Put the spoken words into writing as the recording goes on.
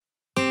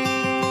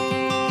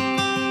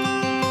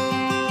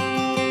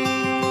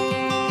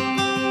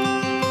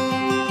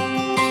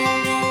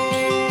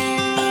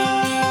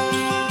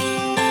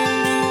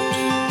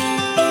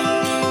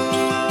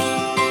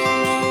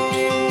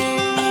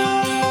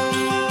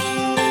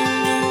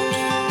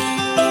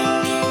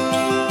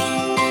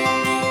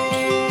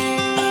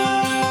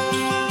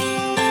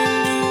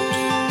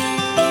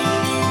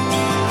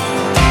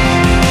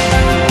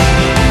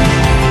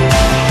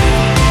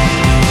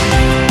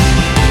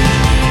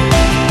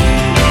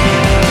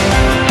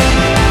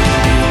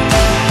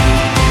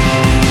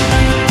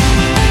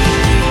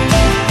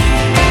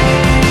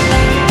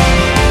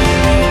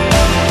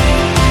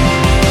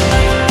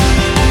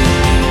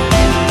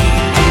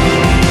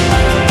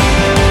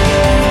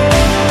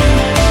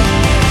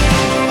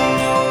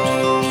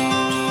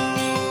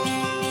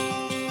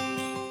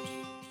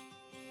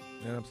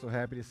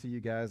happy to see you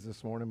guys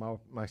this morning.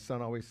 My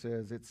son always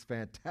says it's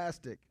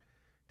fantastic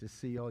to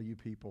see all you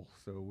people,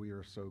 so we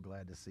are so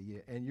glad to see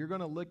you. And you're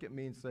going to look at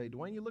me and say,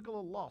 Dwayne, you look a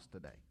little lost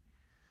today.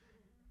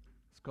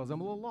 It's because I'm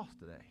a little lost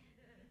today.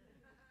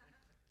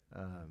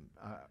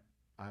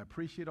 I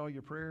appreciate all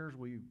your prayers.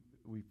 We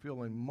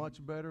feeling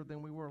much better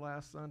than we were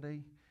last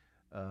Sunday.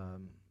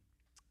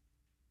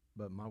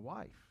 But my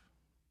wife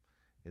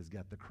has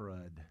got the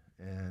crud,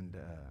 and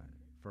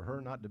for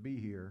her not to be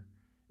here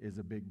is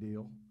a big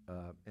deal.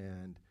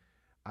 And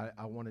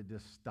I want to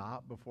just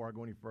stop before I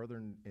go any further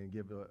and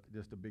give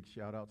just a big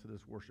shout out to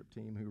this worship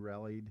team who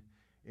rallied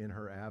in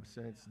her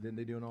absence. Didn't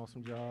they do an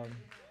awesome job?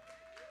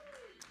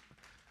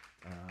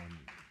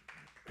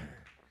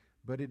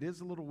 But it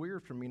is a little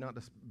weird for me not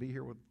to be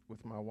here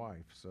with my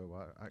wife. So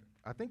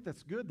I think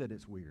that's good that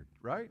it's weird,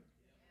 right?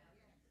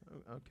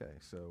 Okay,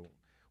 so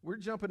we're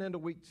jumping into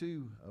week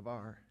 2 of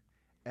our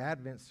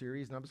Advent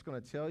series, and I'm just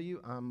going to tell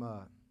you,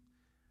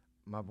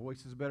 my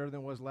voice is better than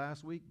it was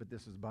last week, but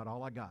this is about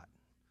all I got.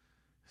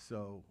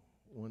 So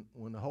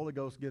when the Holy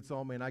Ghost gets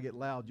on me and I get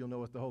loud, you'll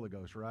know it's the Holy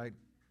Ghost, right?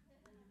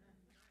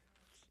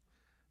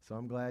 So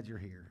I'm glad you're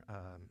here.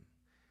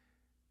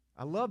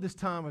 I love this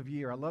time of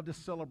year. I love to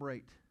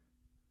celebrate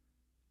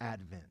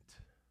Advent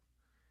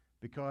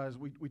because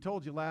we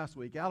told you last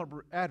week,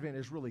 Advent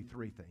is really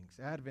 3 things.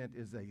 Advent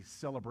is a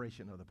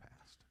celebration of the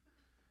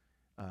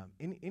past.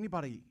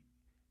 Anybody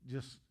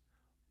just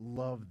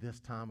love this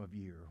time of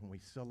year when we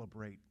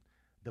celebrate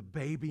the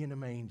baby in the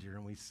manger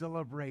and we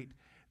celebrate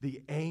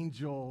the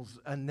angels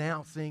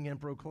announcing and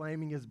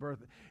proclaiming his birth?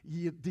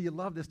 Do you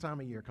love this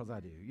time of year? Because I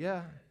do.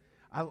 Yeah,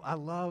 I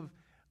love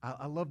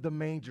the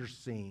manger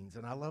scenes,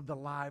 and I love the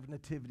live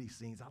nativity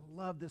scenes. I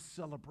love to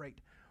celebrate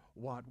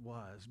what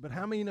was. But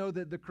how many know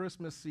that the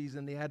Christmas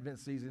season, the Advent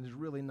season, is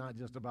really not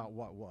just about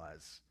what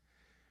was?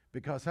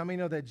 Because how many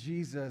know that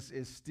Jesus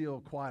is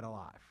still quite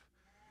alive?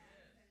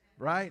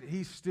 Right?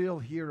 He's still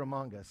here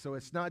among us. So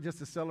it's not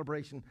just a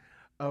celebration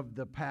of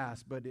the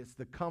past, but it's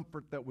the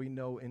comfort that we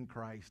know in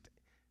Christ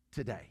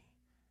today,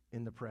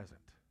 in the present.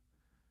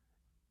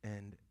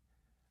 And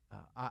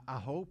I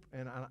hope,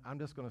 and I'm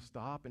just going to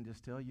stop and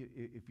just tell you,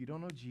 if you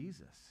don't know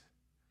Jesus,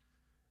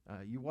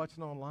 you're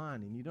watching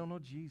online and you don't know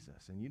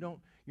Jesus, and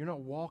you're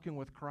not walking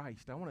with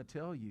Christ, I want to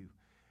tell you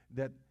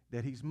that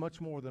he's much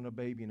more than a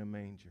baby in a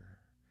manger.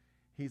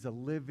 He's a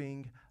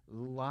living,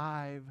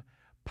 live,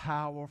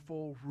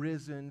 powerful,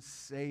 risen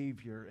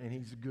Savior, and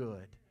he's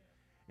good.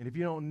 And if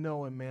you don't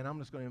know him, man, I'm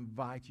just going to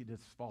invite you to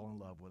fall in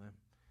love with him.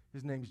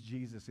 His name's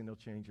Jesus, and he'll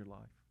change your life.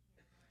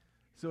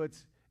 So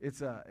it's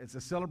a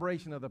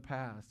celebration of the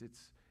past.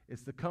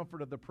 It's the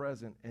comfort of the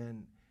present,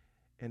 and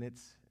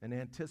it's an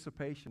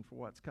anticipation for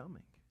what's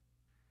coming.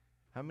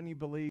 How many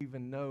believe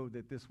and know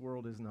that this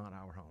world is not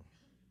our home?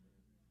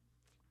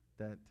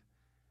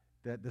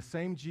 That the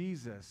same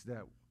Jesus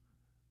that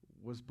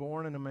was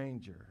born in a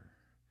manger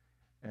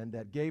and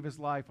that gave his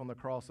life on the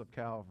cross of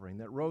Calvary and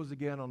that rose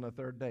again on the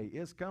 3rd day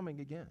is coming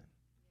again.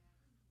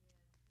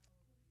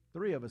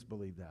 3 of us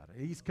believe that.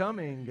 He's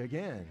coming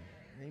again.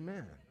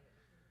 Amen.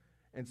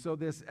 And so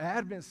this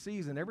Advent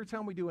season, every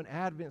time we do an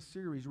Advent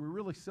series, we're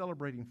really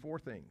celebrating 4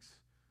 things.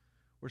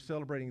 We're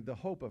celebrating the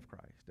hope of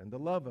Christ and the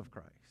love of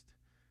Christ,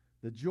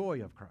 the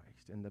joy of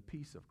Christ, and the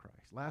peace of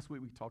Christ. Last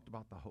week we talked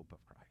about the hope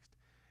of Christ.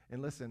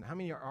 And listen, how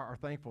many are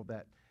thankful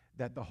that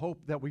the hope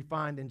that we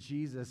find in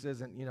Jesus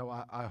isn't,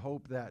 I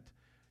hope that,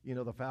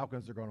 the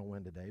Falcons are going to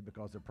win today,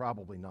 because they're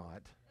probably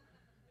not.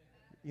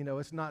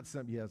 It's not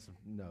some,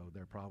 no,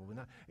 they're probably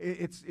not.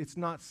 It's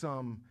not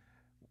some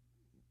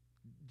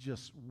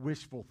just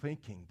wishful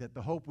thinking. That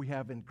the hope we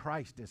have in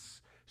Christ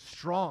is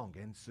strong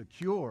and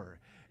secure,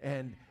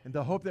 and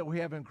the hope that we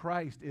have in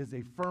Christ is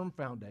a firm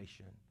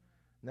foundation.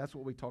 And that's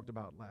what we talked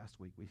about last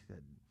week. We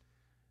said,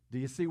 do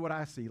you see what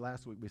I see?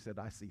 Last week we said,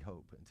 I see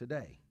hope. And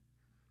today,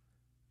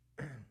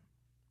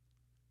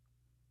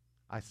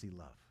 I see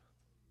love.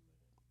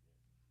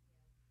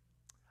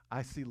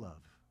 I see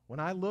love.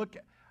 When I look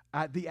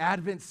at the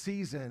Advent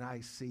season, I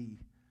see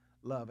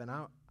love. And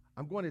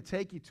I'm going to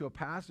take you to a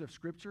passage of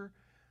Scripture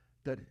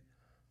that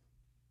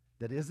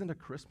isn't a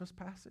Christmas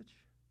passage.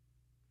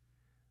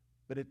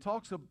 But it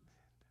talks of,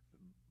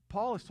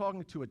 Paul is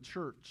talking to a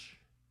church,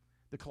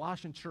 the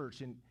Colossian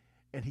church, and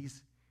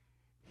he's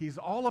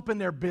all up in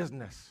their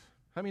business.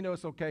 How many know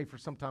it's okay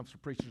sometimes for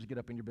preachers to get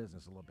up in your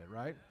business a little bit,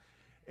 right?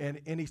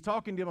 And he's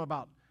talking to them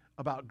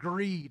about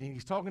greed, and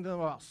he's talking to them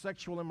about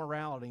sexual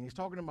immorality, and he's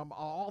talking to them about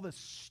all this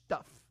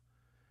stuff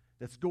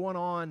that's going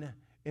on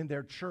in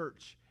their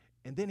church.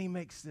 And then he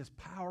makes this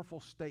powerful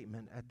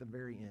statement at the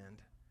very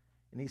end.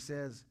 And he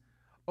says,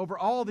 over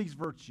all these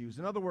virtues,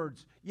 in other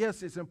words,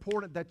 yes, it's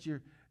important that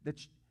your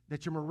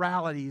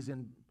morality is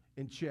in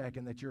check,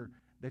 and that you're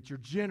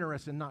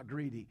generous and not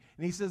greedy.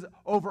 And he says,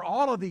 over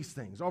all of these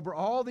things, over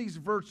all these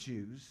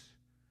virtues,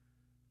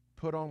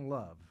 put on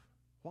love.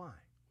 Why?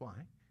 Why?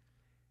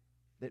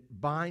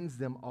 That binds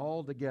them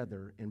all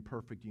together in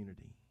perfect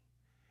unity.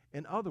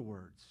 In other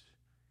words,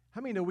 how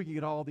many know we can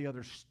get all the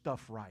other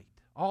stuff right,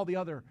 all the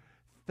other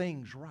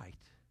things right?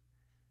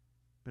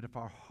 But if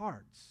our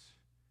hearts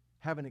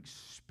haven't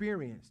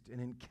experienced and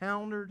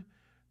encountered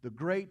the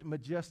great,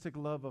 majestic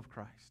love of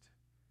Christ,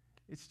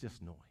 it's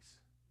just noise.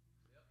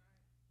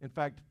 In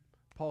fact,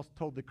 Paul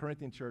told the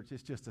Corinthian church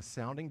it's just a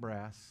sounding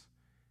brass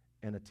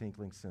and a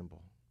tinkling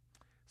cymbal.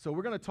 So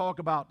we're going to talk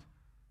about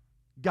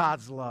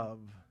God's love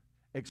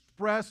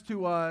expressed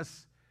to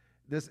us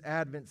this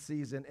Advent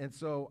season. And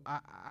so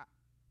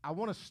I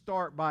want to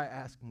start by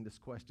asking this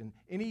question.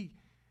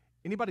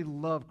 Anybody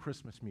love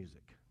Christmas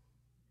music?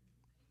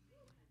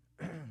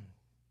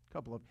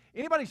 Couple of.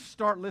 Anybody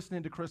start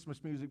listening to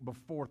Christmas music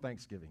before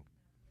Thanksgiving?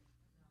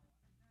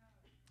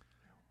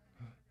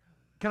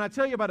 Can I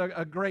tell you about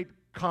a great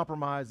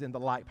compromise in the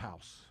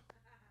Lighthouse?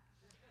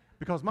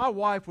 Because my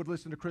wife would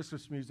listen to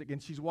Christmas music,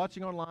 and she's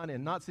watching online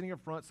and not sitting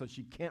up front, so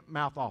she can't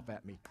mouth off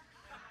at me.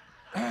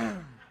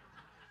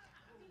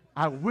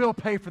 I will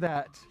pay for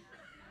that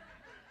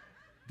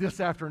this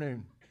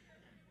afternoon.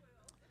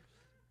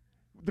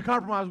 The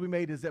compromise we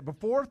made is that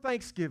before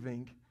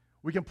Thanksgiving,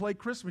 we can play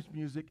Christmas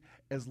music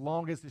as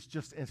long as it's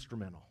just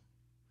instrumental.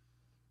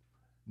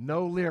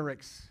 No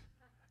lyrics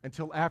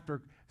until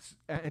after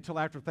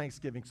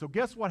Thanksgiving. So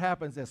guess what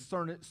happens as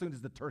soon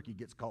as the turkey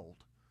gets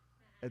cold?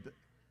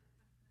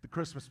 The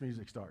Christmas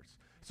music starts.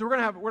 So we're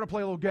gonna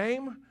play a little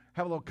game,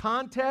 have a little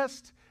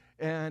contest,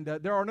 and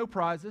there are no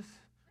prizes,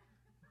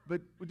 but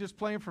we're just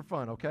playing for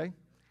fun, okay?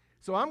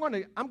 So I'm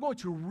going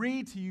to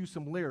read to you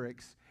some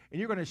lyrics, and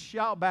you're going to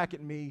shout back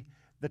at me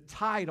the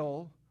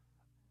title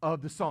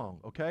of the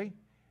song, okay?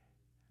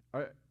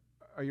 Are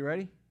you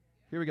ready?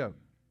 Here we go.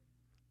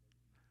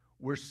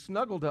 We're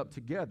snuggled up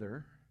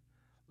together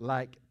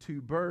like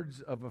two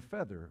birds of a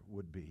feather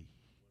would be.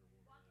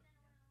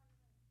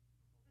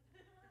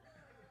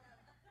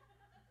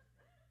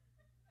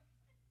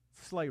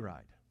 Sleigh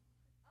ride.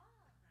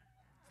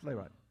 Sleigh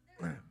ride.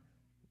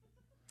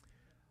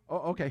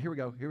 Oh, okay, here we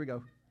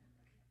go.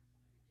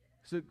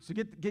 So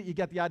you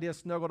got the idea,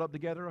 snuggled up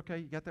together, okay?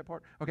 You got that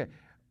part? Okay.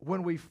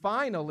 When we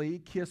finally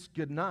kiss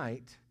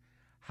goodnight,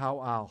 how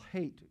I'll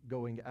hate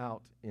going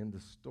out in the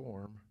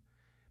storm.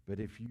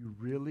 But if you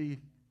really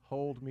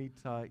hold me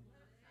tight,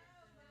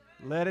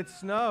 let it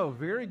snow.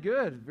 Very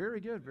good.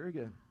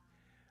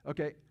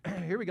 Okay,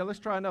 here we go. Let's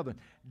try another one.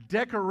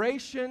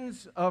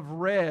 Decorations of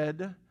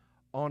red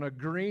on a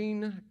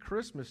green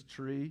Christmas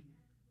tree.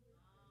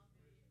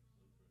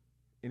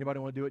 Anybody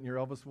want to do it in your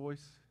Elvis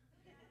voice?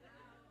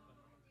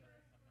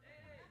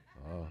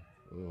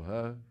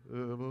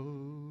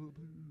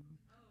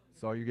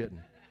 That's all you're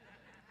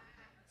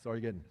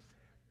getting.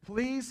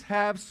 Please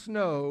have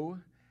snow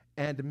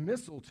and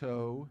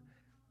mistletoe.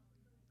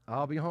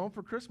 I'll be home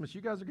for Christmas.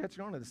 You guys are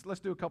catching on to this. Let's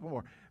do a couple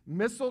more.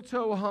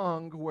 Mistletoe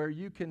hung where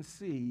you can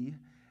see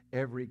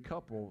every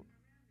couple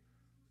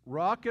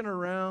rocking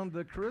around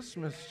the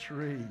Christmas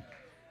tree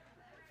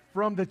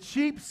from the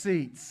cheap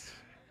seats.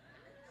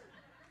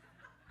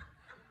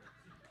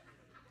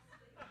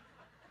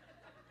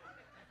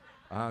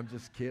 I'm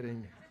just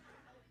kidding.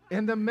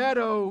 In the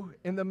meadow,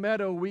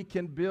 we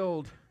can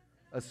build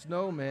a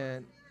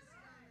snowman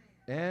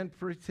and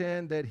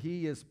pretend that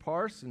he is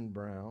Parson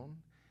Brown.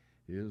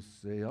 He'll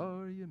say,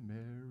 "Are you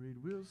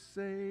married?" We'll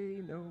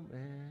say, "No,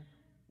 man."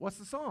 What's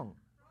the song?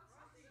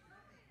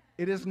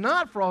 It is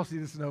not Frosty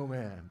the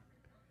Snowman.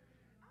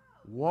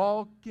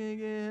 Walking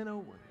in a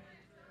way.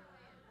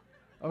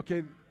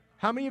 Okay,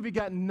 how many of you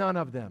got none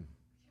of them?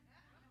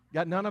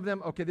 Got none of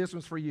them? Okay, this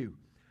one's for you.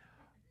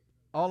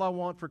 All I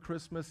want for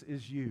Christmas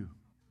is you.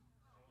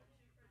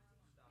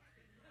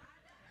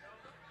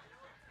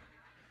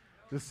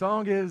 The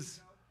song is,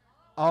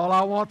 all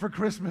I want for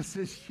Christmas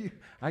is you.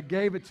 I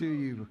gave it to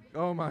you.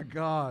 Oh my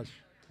gosh.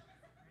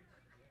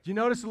 Do you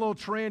notice a little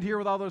trend here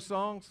with all those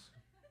songs?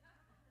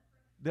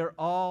 They're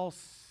all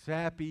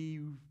sappy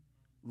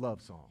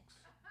love songs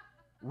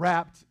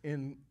wrapped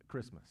in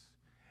Christmas.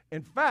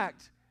 In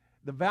fact,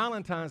 the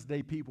Valentine's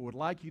Day people would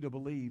like you to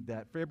believe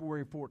that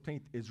February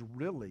 14th is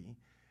really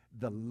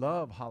the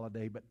love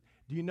holiday, but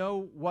do you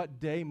know what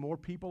day more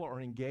people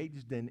are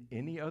engaged than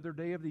any other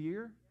day of the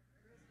year?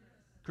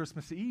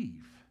 Christmas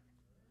Eve.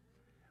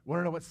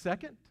 Want to know what's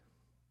second?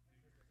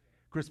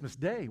 Christmas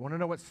Day. Want to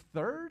know what's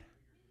third?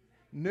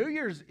 New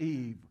Year's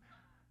Eve.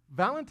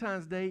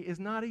 Valentine's Day is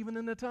not even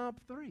in the top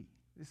three.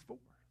 It's fourth.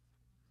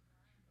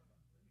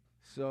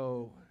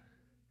 So,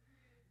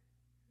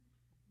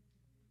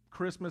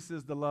 Christmas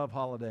is the love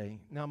holiday.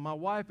 Now, my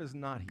wife is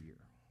not here.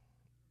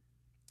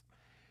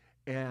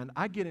 And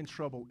I get in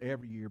trouble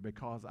every year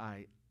because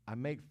I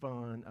make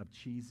fun of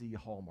cheesy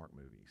Hallmark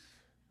movies.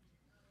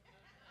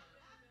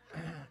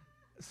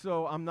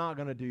 So I'm not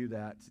going to do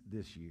that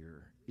this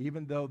year,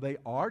 even though they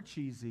are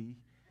cheesy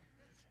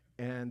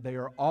and they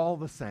are all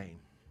the same.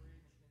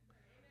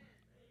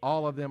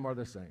 All of them are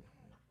the same.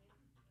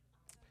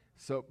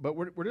 So, but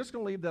we're just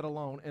going to leave that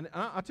alone. And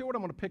I'll tell you what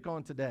I'm going to pick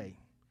on today.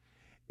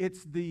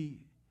 It's the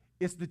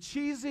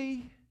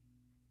cheesy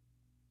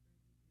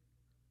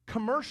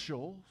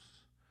commercials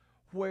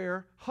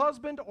where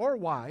husband or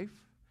wife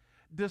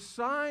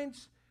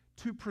decides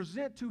to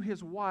present to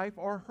his wife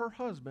or her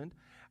husband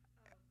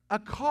a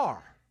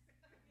car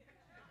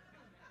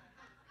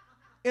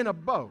in a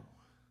bow.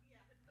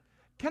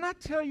 Can I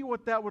tell you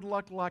what that would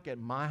look like at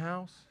my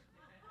house?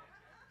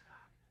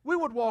 We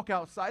would walk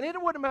outside, and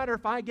it wouldn't matter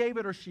if I gave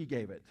it or she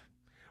gave it.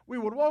 We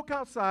would walk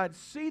outside,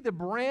 see the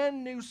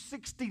brand new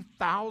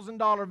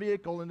 $60,000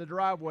 vehicle in the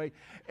driveway,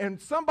 and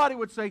somebody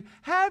would say,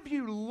 "Have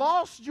you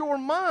lost your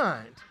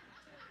mind?"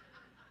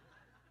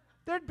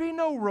 There'd be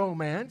no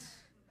romance.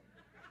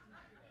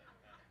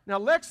 Now,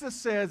 Lexus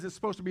says it's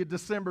supposed to be a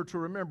December to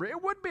remember.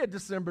 It would be a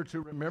December to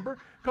remember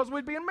because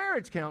we'd be in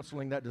marriage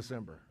counseling that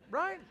December,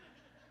 right?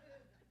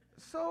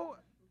 So,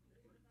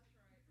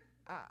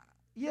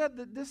 yeah,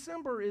 the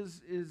December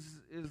is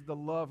the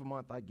love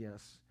month, I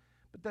guess.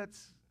 But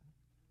that's,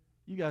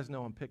 you guys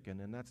know I'm picking,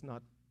 and that's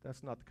not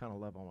the kind of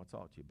love I want to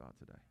talk to you about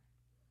today.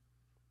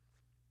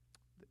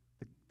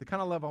 The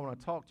kind of love I want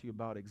to talk to you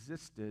about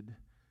existed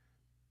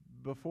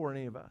before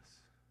any of us.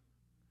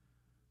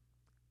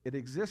 It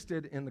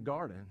existed in the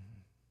garden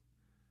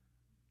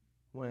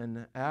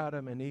when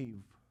Adam and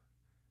Eve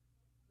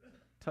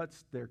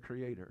touched their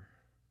Creator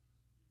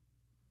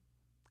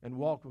and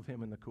walked with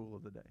Him in the cool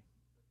of the day.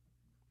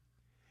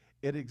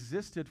 It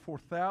existed for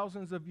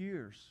thousands of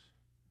years,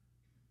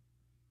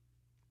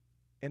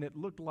 and it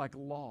looked like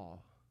law,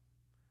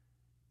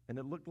 and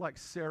it looked like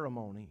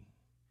ceremony,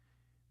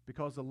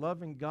 because the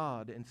loving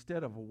God,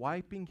 instead of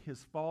wiping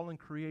His fallen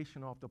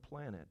creation off the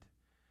planet,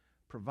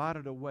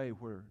 provided a way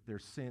where their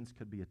sins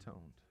could be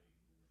atoned.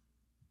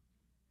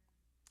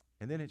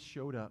 And then it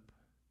showed up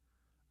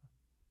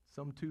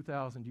some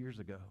 2,000 years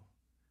ago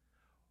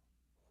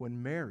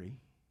when Mary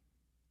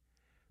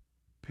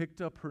picked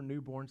up her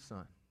newborn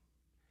son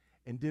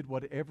and did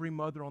what every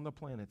mother on the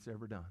planet's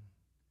ever done.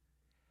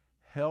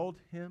 Held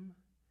him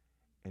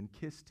and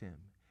kissed him.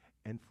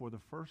 And for the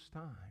first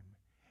time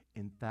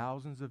in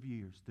thousands of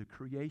years, the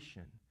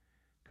creation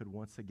could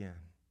once again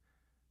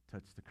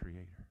touch the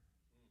Creator.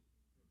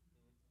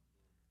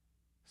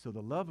 So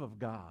the love of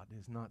God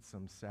is not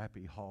some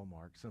sappy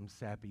Hallmark, some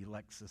sappy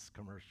Lexus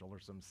commercial, or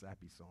some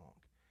sappy song.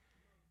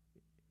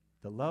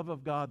 The love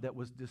of God that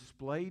was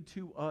displayed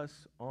to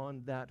us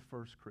on that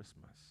first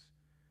Christmas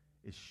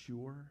is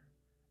sure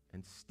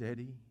and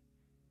steady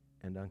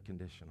and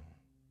unconditional.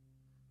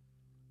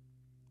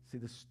 See,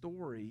 the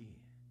story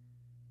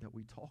that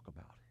we talk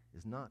about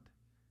is not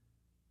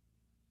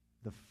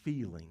the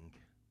feeling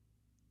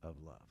of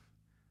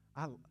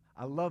love.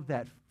 I love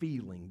that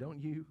feeling, don't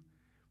you?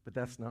 But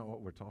that's not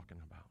what we're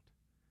talking about.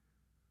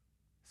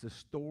 It's a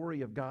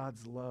story of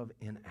God's love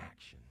in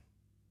action,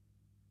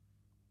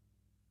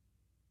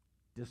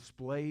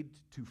 displayed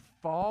to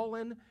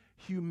fallen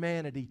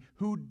humanity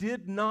who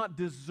did not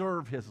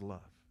deserve His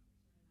love,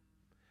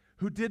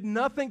 who did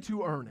nothing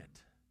to earn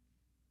it,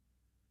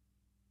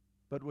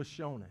 but was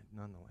shown it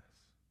nonetheless.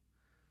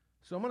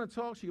 So I'm going to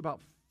talk to you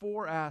about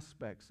 4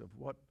 aspects of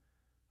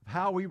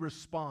how we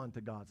respond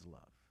to God's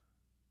love.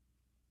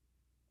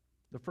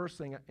 The first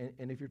thing,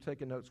 and if you're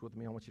taking notes with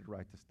me, I want you to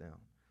write this down.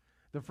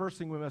 The first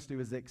thing we must do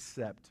is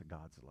accept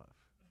God's love.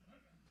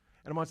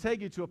 And I'm going to take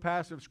you to a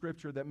passage of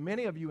Scripture that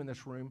many of you in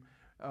this room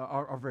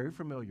are very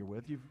familiar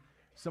with.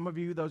 Some of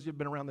you, those who have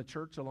been around the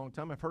church a long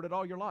time, have heard it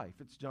all your life.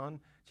 It's John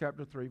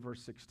chapter 3,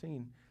 verse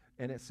 16.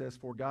 And it says,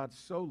 "For God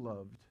so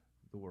loved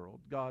the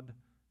world," God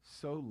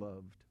so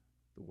loved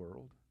the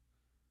world,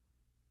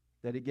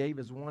 "that He gave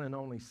His one and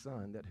only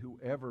Son, that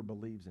whoever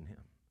believes in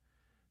Him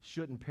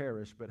shouldn't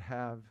perish but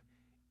have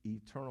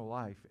eternal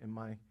life." And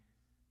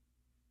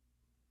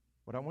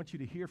what I want you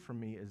to hear from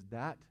me is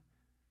that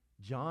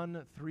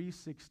John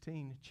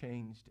 3:16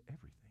 changed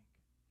everything.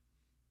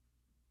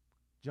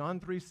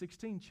 John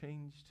 3:16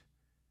 changed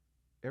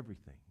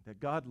everything. That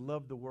God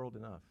loved the world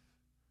enough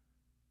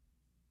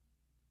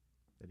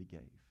that He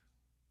gave.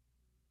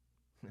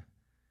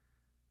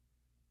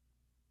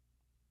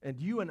 And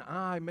you and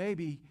I,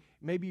 maybe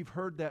you've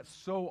heard that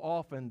so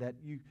often that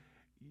you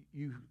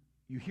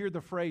hear the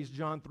phrase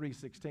John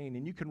 3:16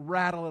 and you can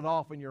rattle it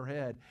off in your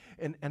head.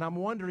 And I'm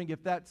wondering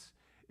if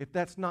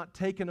that's not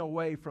taken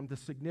away from the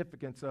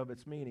significance of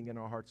its meaning in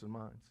our hearts and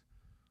minds.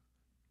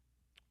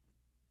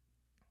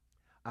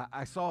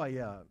 I saw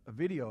a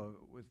video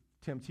with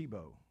Tim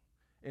Tebow.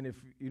 And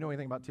if you know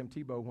anything about Tim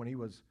Tebow,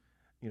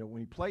 when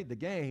he played the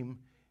game,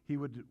 he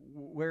would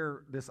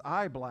wear this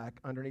eye black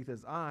underneath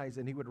his eyes,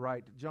 and he would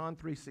write John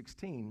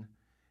 3:16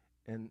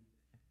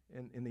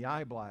 in the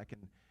eye black.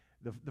 And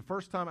the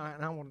first time,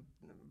 and I want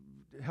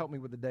to help me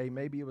with the day,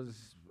 maybe it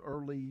was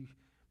early,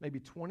 maybe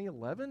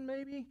 2011,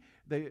 maybe.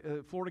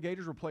 The Florida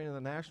Gators were playing in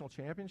the national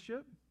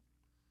championship,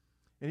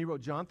 and he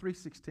wrote John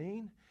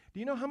 3:16. Do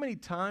you know how many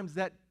times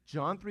that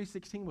John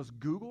 3:16 was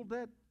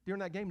Googled during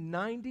that game?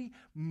 90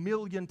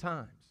 million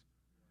times.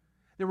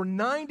 There were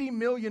 90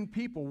 million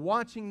people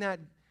watching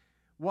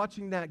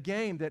that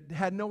game that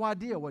had no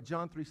idea what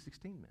John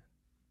 3:16 meant.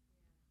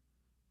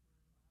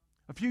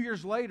 A few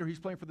years later, he's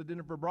playing for the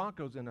Denver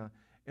Broncos in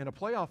a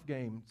playoff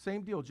game.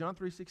 Same deal, John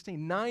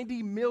 3:16.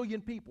 90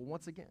 million people,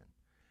 once again,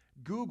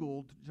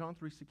 Googled John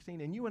 3:16.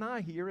 And you and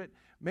I hear it,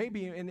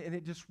 maybe, and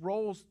it just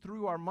rolls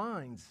through our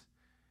minds.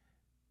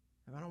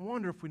 And I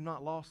wonder if we've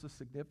not lost the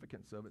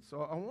significance of it.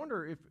 So I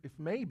wonder if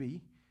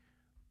maybe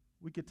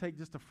we could take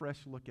just a fresh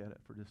look at it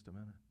for just a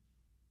minute.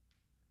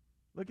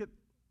 Look at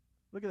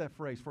that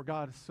phrase, for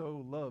God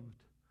so loved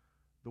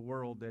the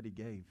world that he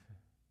gave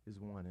his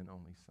one and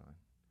only Son.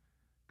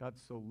 God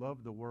so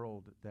loved the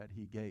world that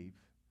he gave.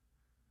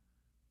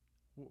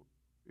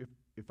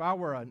 If I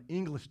were an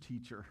English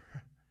teacher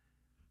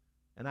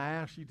and I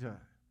asked you to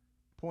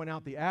point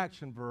out the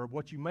action verb,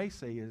 what you may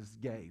say is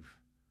gave.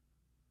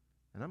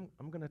 And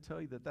I'm going to tell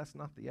you that that's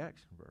not the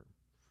action verb.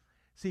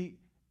 See,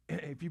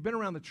 if you've been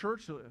around the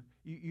church,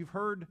 you've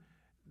heard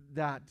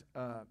that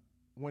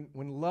when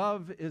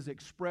love is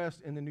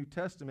expressed in the New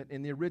Testament,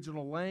 in the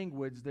original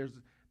language,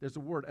 there's a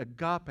word,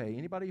 agape.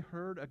 Anybody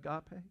heard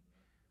agape?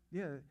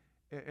 Yeah.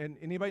 And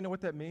anybody know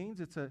what that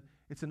means?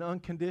 It's an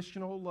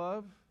unconditional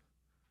love.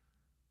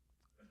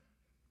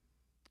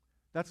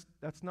 That's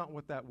not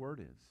what that word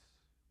is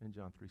in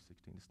John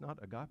 3:16. It's not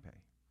agape.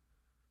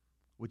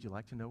 Would you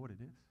like to know what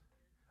it is?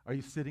 Are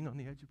you sitting on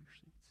the edge of your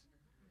seats?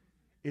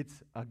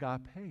 It's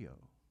agapeo.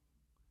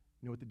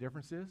 You know what the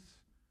difference is?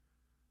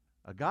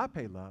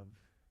 Agape love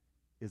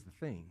is the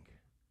thing.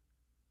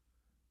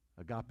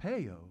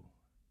 Agapeo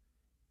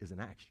is an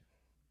action.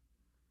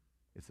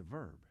 It's a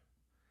verb.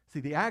 See,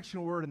 the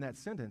action word in that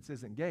sentence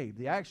isn't gave.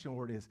 The action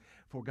word is,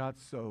 for God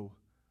so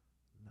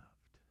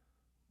loved.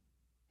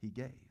 He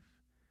gave.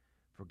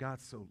 For God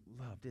so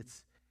loved.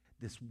 This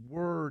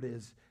word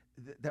is,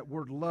 that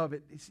word love,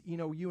 it's,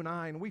 you and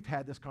I, and we've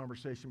had this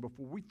conversation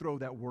before, we throw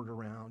that word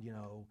around,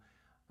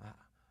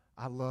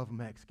 I love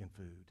Mexican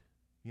food,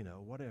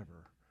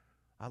 whatever.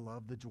 I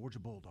love the Georgia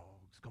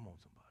Bulldogs. Come on,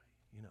 somebody,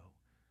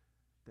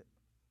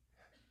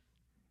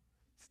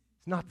 It's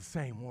not the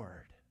same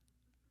word.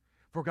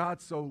 For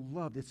God so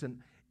loved,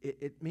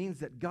 it means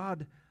that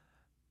God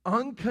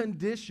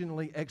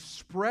unconditionally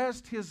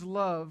expressed his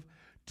love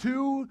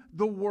to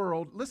the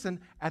world, listen,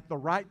 at the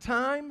right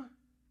time,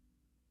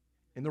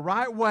 in the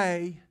right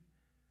way,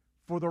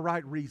 for the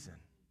right reason.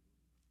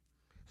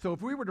 So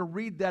if we were to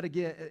read that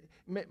again,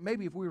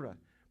 maybe if we were to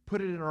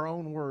put it in our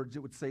own words, it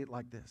would say it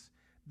like this.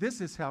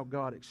 This is how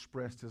God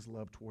expressed his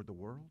love toward the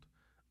world,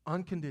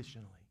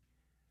 unconditionally,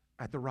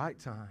 at the right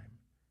time,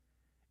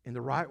 in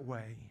the right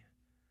way,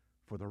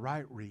 for the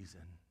right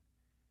reason.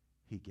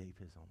 He gave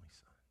his only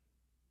Son.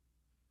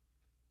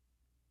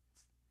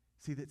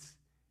 See, that's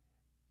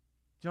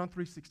John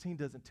 3:16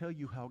 doesn't tell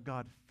you how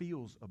God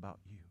feels about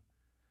you.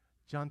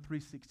 John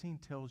 3:16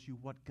 tells you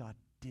what God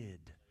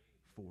did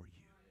for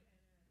you.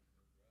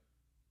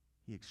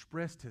 He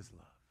expressed his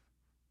love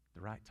at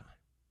the right time,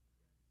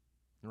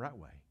 the right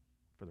way,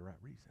 for the right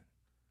reason.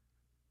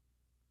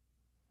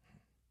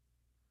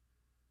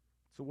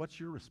 So what's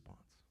your response?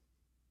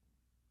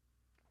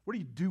 What do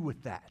you do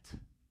with that?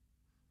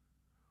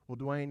 Well,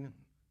 Dwayne,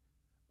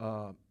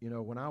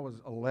 when I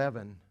was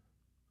 11,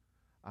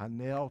 I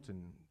knelt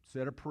and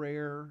said a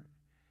prayer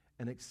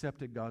and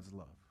accepted God's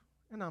love.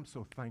 And I'm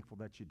so thankful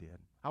that you did.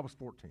 I was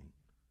 14.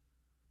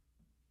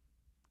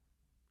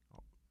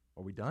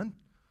 Are we done?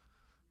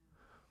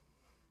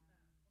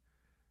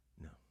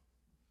 No.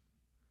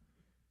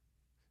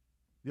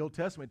 The Old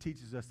Testament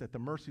teaches us that the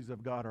mercies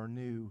of God are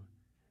new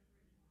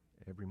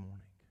every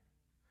morning.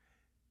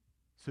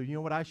 So you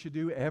know what I should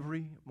do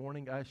every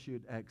morning? I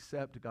should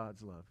accept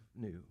God's love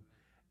new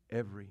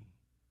every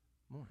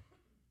morning,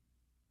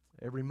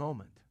 every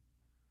moment,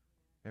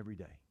 every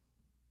day.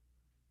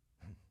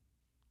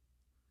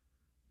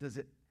 Does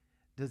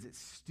it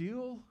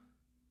still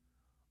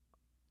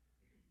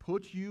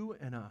put you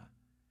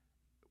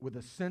with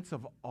a sense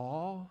of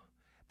awe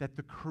that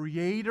the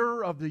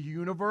creator of the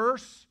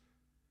universe,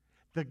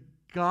 the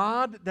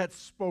God that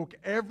spoke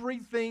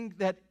everything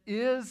that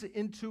is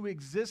into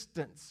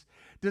existence,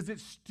 does it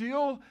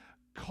still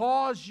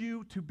cause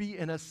you to be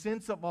in a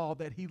sense of awe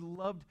that he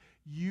loved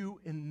you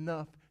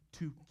enough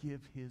to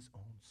give his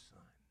own Son?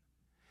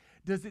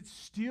 Does it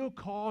still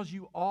cause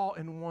you awe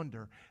and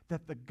wonder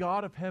that the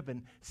God of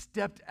heaven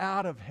stepped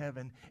out of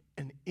heaven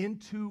and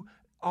into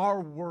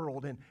our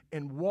world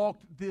and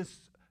walked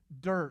this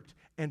dirt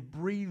and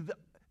breathed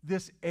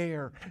this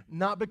air,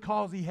 not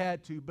because he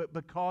had to, but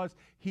because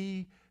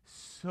he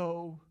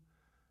so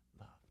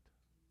loved?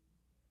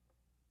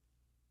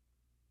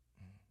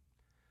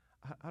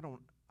 I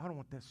don't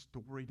want that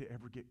story to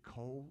ever get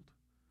cold.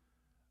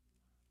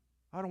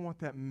 I don't want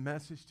that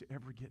message to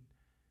ever get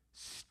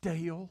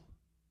stale.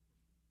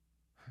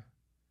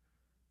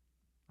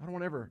 I don't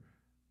want to ever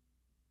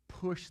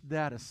push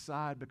that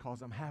aside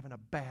because I'm having a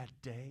bad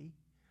day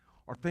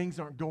or things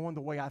aren't going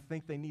the way I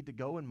think they need to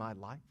go in my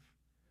life.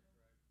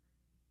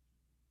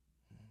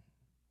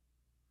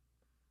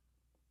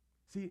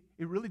 See,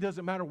 it really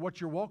doesn't matter what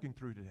you're walking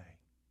through today.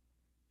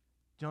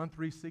 John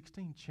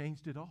 3:16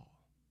 changed it all.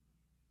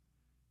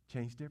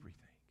 Changed everything.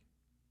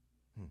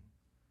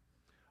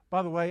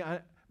 By the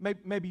way,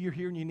 maybe you're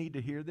here and you need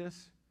to hear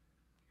this.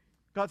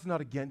 God's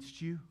not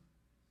against you.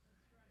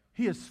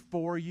 He is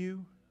for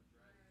you.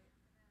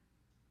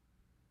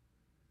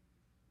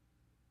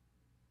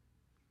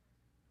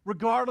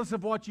 Regardless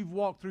of what you've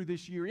walked through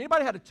this year.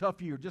 Anybody had a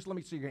tough year? Just let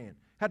me see your hand.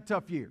 Had a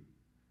tough year.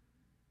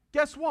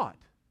 Guess what?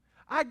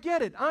 I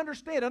get it. I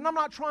understand. And I'm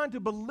not trying to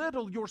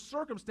belittle your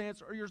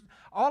circumstance or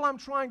all I'm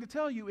trying to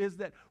tell you is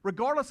that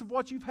regardless of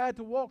what you've had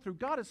to walk through,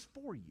 God is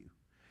for you.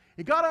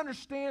 And God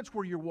understands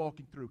where you're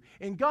walking through.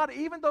 And God,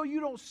 even though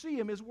you don't see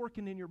Him, is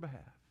working in your behalf.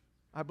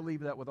 I believe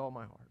that with all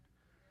my heart.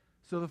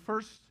 So the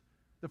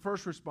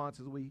first response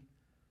is we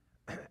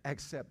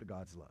accept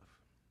God's love.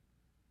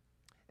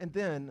 And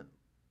then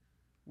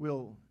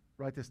we'll,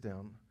 write this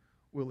down,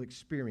 we'll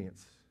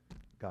experience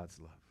God's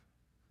love.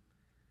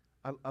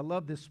 I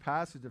love this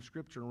passage of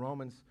Scripture in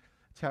Romans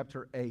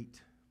chapter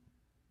 8.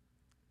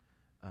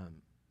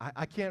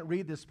 I can't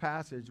read this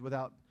passage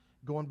without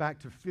going back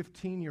to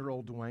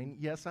 15-year-old Dwayne.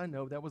 Yes, I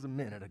know, that was a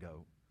minute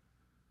ago.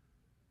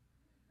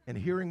 And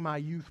hearing my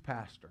youth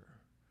pastor,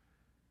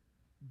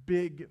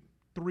 big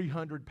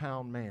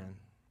 300-pound man,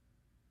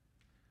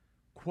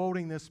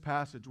 quoting this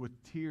passage with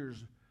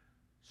tears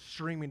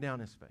streaming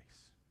down his face.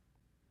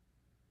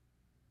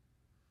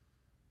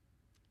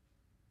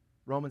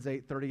 Romans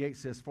 8:38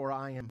 says, "For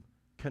I am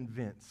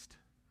convinced."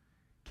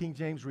 King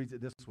James reads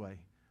it this way,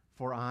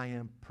 "For I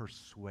am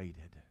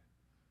persuaded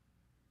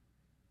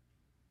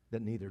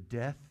that neither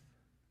death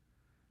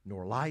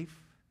nor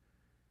life,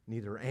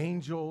 neither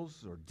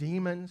angels or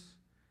demons,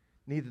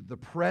 neither the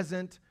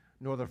present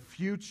nor the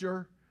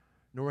future,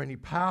 nor any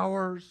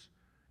powers,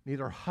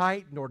 neither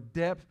height nor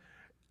depth,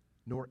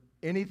 nor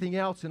anything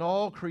else in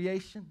all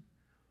creation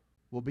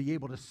will be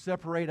able to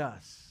separate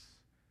us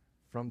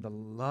from the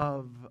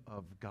love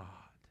of God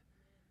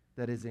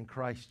that is in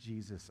Christ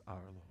Jesus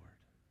our Lord."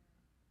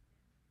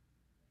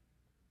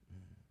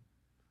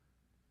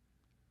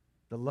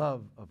 The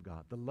love of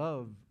God. The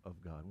love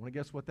of God. Want to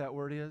guess what that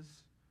word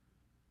is?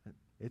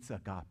 It's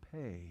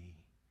agape.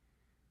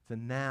 It's a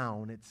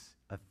noun. It's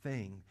a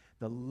thing.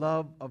 The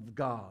love of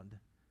God.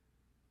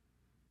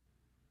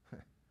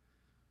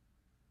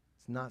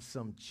 It's not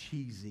some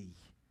cheesy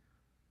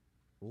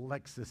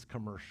Lexus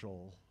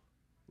commercial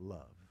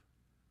love.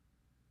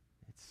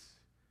 It's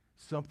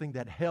something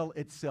that hell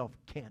itself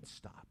can't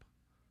stop.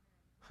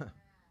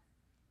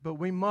 But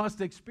we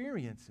must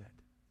experience it.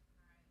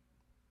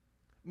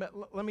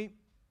 Let me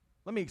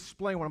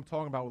explain what I'm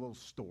talking about with a little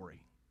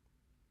story.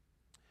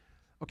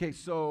 Okay,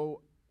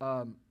 so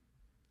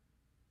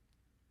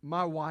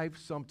my wife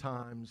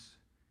sometimes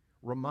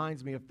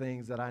reminds me of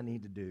things that I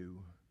need to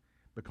do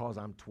because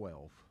I'm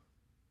 12.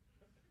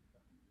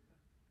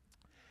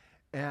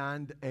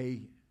 And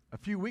a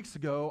few weeks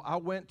ago, I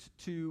went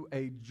to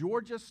a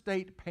Georgia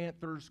State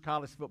Panthers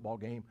college football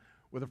game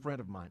with a friend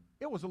of mine.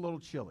 It was a little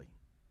chilly.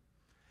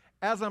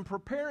 As I'm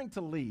preparing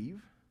to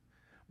leave,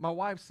 my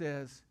wife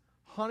says,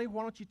 "Honey,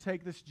 why don't you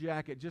take this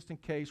jacket just in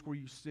case where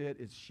you sit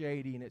it's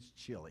shady and it's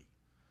chilly?"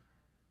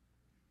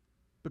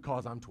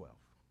 Because I'm 12.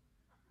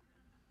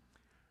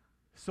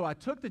 So I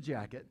took the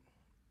jacket,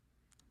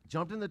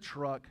 jumped in the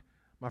truck.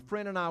 My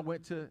friend and I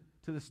went to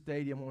the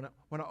stadium.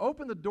 When I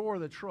opened the door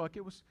of the truck,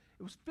 it was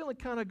feeling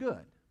kind of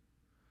good.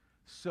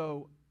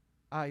 So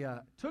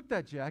I took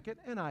that jacket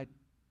and I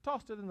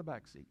tossed it in the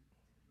back seat.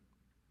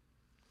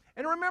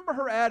 And remember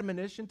her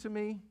admonition to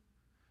me?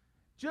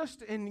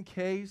 Just in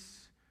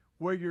case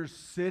where you're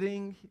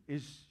sitting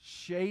is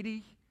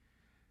shady,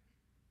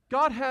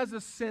 God has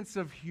a sense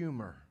of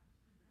humor.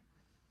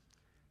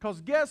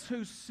 Because guess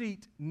whose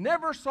seat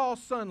never saw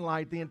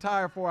sunlight the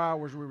entire 4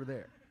 hours we were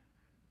there?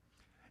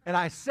 And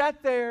I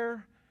sat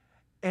there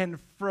and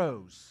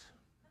froze.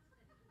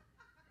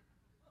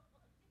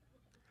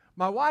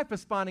 My wife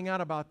is finding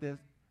out about this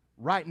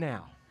right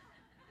now.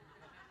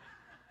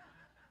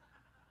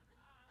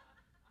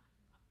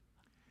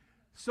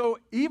 So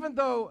even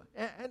though,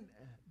 and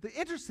the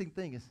interesting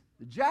thing is,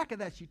 the jacket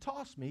that she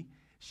tossed me,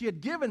 she had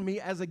given me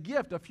as a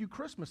gift a few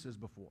Christmases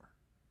before.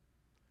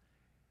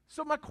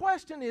 So my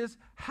question is,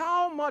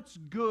 how much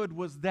good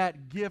was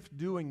that gift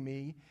doing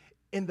me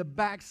in the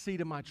back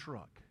seat of my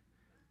truck?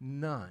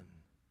 None.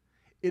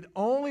 It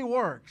only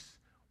works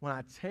when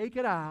I take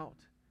it out,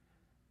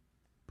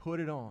 put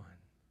it on.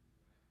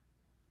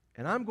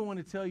 And I'm going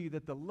to tell you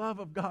that the love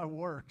of God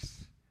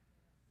works.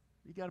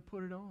 You got to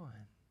put it on.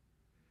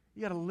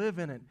 You got to live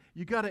in it.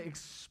 You got to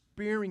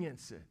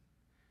experience it.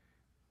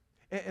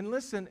 And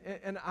listen,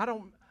 and I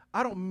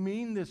don't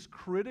mean this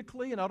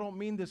critically, and I don't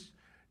mean this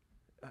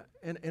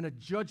in a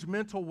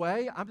judgmental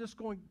way.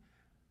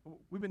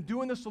 We've been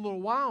doing this a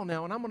little while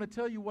now, and I'm going to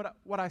tell you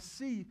what I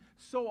see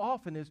so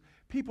often is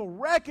people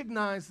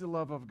recognize the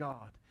love of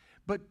God,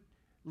 but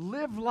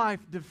live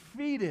life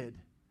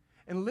defeated,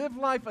 and live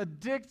life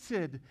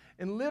addicted,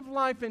 and live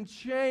life in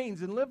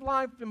chains, and live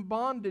life in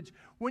bondage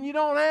when you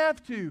don't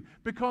have to,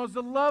 because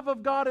the love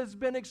of God has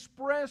been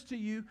expressed to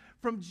you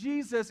from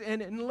Jesus,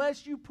 and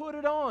unless you put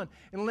it on,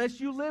 unless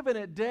you live in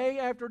it day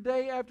after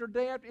day after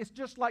day after, it's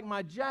just like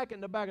my jacket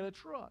in the back of the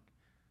truck.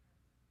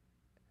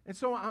 And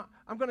so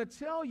I'm going to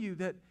tell you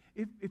that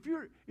if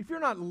you're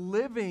not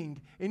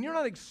living and you're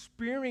not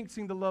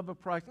experiencing the love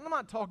of Christ, and I'm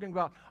not talking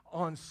about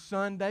on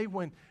Sunday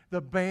when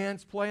the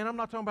band's playing, I'm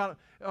not talking about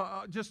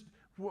just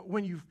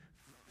when you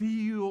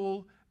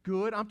feel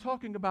good. I'm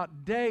talking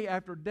about day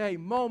after day,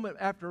 moment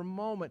after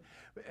moment,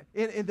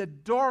 in the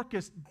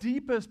darkest,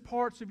 deepest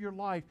parts of your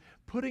life,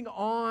 putting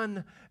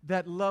on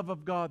that love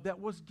of God that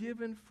was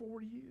given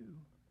for you.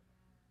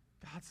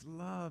 God's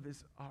love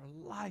is our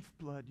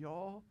lifeblood,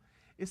 y'all.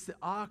 It's the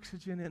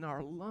oxygen in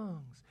our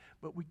lungs,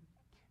 but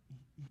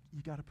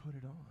you got to put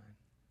it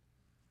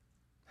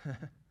on.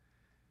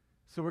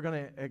 So we're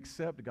going to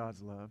accept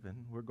God's love,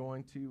 and we're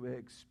going to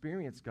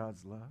experience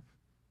God's love.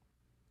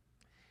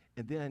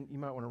 And then, you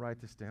might want to write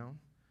this down,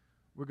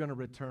 we're going to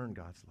return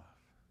God's love.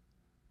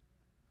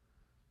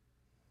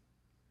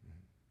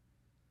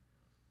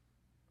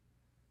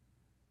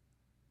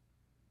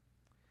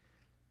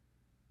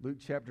 Luke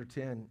chapter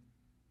 10,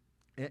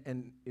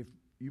 and if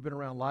you've been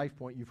around Life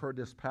Point, you've heard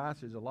this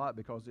passage a lot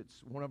because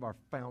it's one of our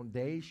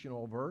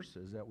foundational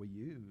verses that we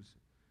use.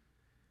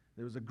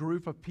 There was a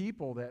group of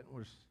people that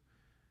was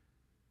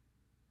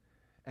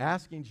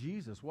asking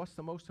Jesus, what's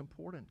the most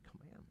important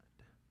commandment?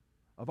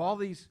 Of all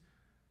these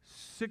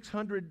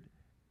 600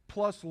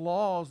 plus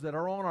laws that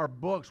are on our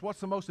books, what's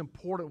the most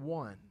important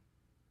one?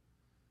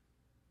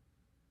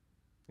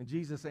 And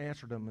Jesus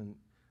answered them in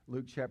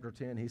Luke chapter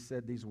 10. He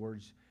said these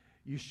words,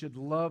 you should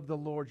love the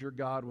Lord your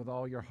God with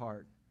all your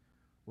heart,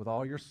 with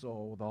all your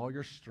soul, with all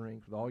your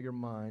strength, with all your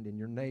mind, and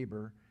your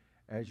neighbor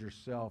as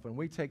yourself. And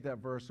we take that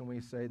verse and we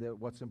say that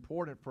what's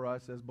important for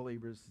us as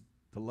believers is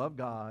to love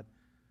God,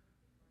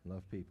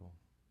 love people.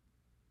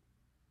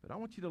 But I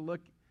want you to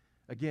look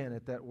again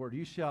at that word.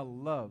 You shall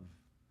love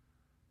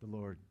the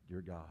Lord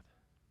your God.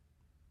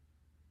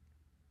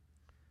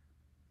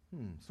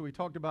 So we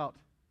talked about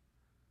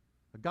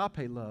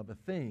agape love, a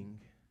thing.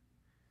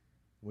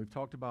 We've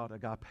talked about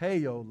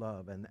agapeo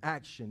love, an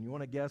action. You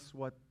want to guess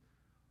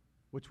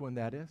which one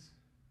that is?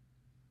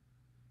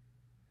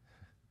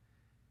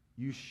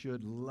 You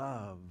should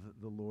love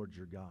the Lord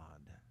your God.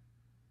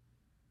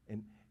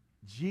 And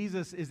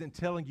Jesus isn't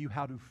telling you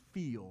how to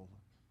feel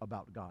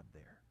about God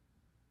there.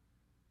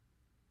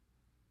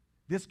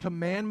 This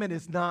commandment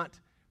is not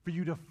for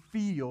you to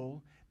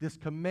feel. This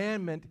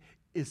commandment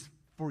is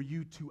for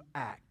you to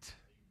act.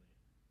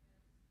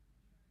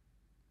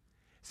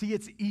 See,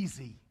 it's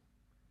easy.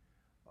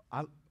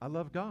 I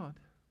love God.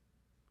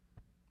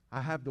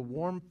 I have the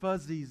warm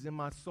fuzzies in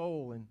my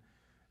soul,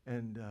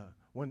 and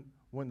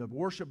when the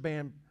worship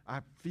band, I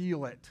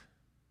feel it.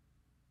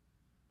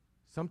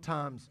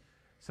 Sometimes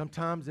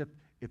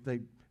if they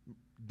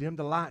dim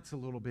the lights a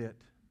little bit,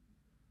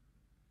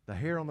 the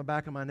hair on the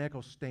back of my neck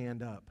will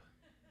stand up.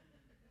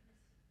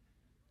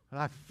 And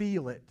I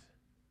feel it.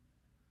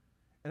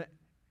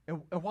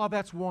 And while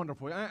that's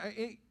wonderful,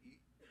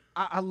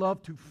 I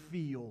love to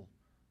feel.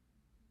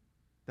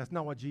 That's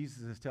not what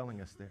Jesus is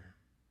telling us there.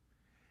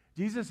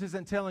 Jesus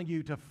isn't telling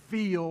you to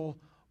feel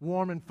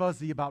warm and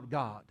fuzzy about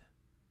God.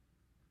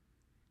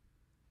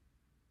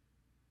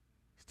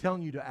 He's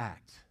telling you to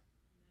act.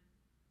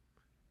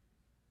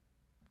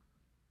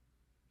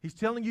 He's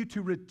telling you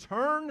to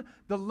return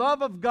the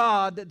love of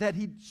God that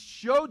He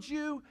showed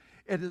you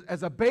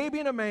as a baby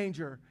in a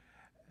manger,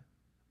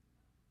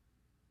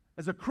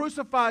 as a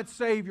crucified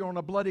Savior on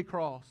a bloody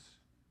cross,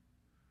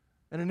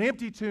 and an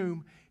empty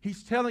tomb.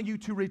 He's telling you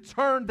to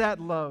return that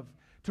love,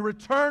 to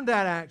return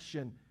that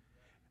action.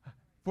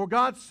 For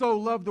God so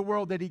loved the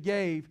world that He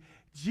gave,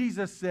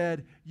 Jesus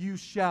said, you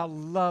shall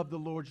love the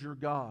Lord your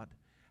God.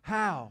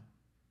 How?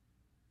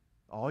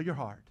 All your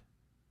heart,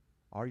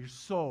 all your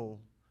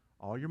soul,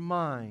 all your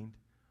mind,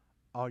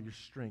 all your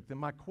strength. And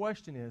my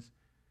question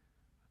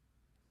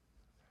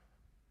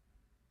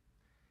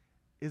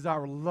is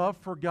our love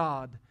for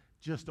God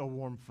just a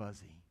warm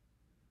fuzzy?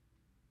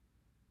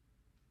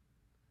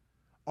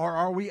 Or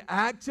are we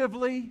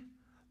actively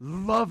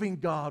loving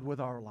God with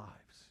our lives?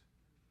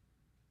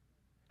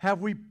 Have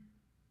we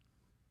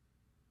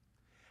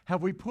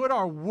put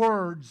our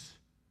words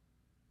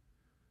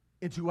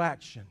into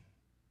action?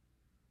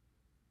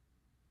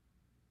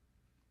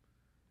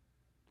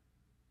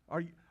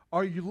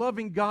 Are you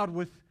loving God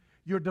with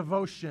your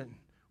devotion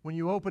when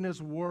you open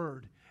His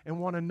Word and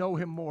want to know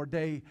Him more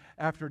day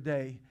after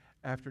day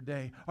after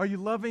day? Are you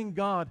loving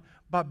God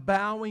by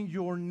bowing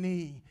your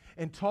knee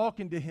and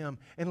talking to Him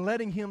and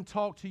letting Him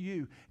talk to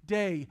you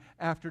day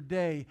after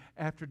day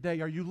after day?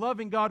 Are you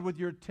loving God with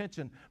your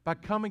attention by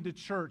coming to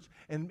church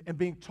and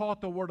being taught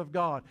the Word of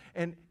God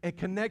and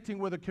connecting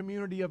with a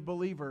community of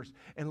believers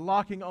and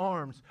locking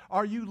arms?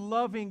 Are you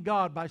loving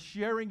God by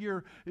sharing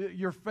your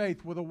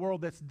faith with a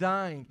world that's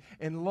dying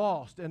and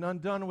lost and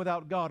undone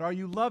without God? Are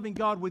you loving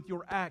God with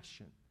your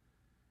action?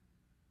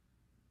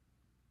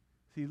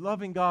 See,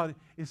 loving God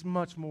is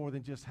much more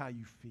than just how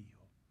you feel.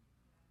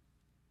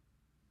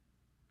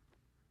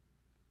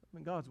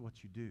 Loving God's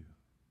what you do.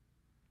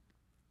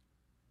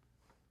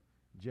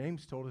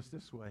 James told us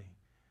this way: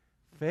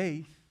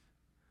 faith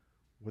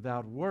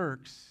without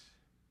works.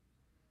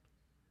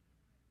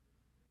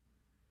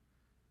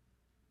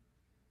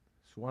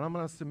 So what I'm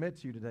going to submit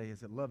to you today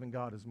is that loving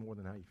God is more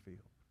than how you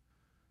feel.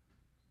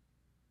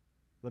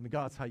 Loving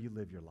God's how you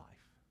live your life.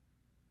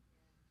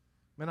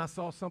 Man, I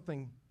saw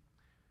something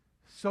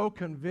so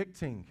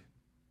convicting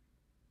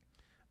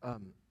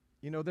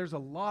You know, there's a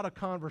lot of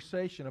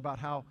conversation about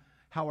how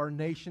our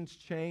nation's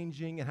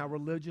changing and how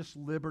religious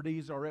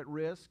liberties are at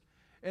risk.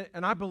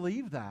 And I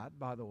believe that,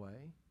 by the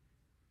way.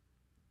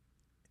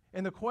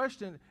 And the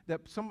question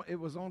that it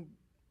was on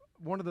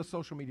one of the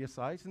social media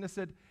sites, and it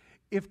said,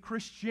 if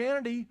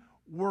Christianity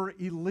were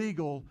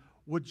illegal,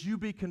 would you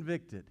be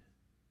convicted?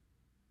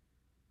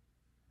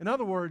 In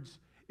other words,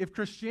 if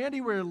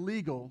Christianity were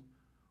illegal,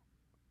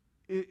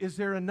 is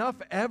there enough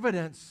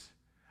evidence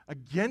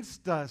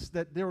against us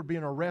that there would be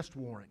an arrest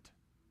warrant?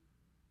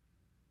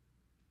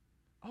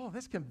 Oh,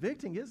 that's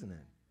convicting, isn't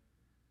it?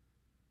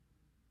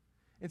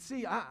 And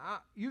see,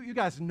 you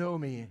guys know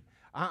me.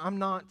 I'm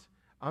not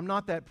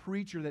that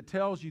preacher that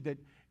tells you that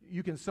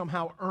you can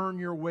somehow earn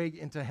your way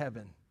into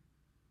heaven.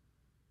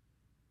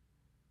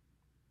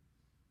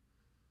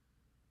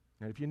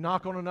 And if you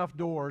knock on enough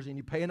doors and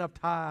you pay enough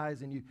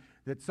tithes and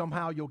that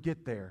somehow you'll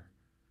get there.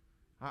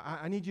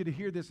 I need you to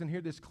hear this and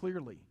hear this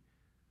clearly.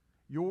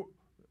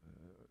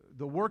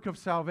 The work of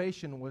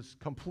salvation was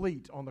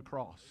complete on the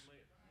cross.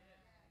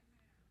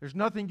 There's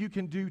nothing you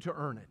can do to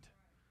earn it.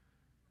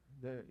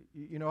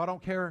 I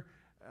don't care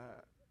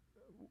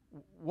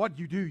what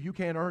you do, you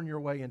can't earn your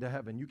way into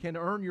heaven. You can't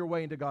earn your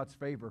way into God's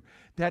favor.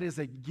 That is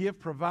a gift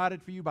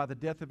provided for you by the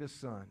death of His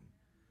Son.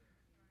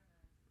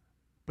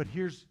 But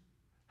here's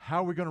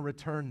how we're going to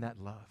return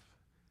that love.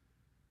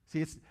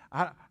 See,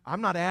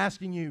 I'm not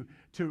asking you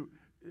to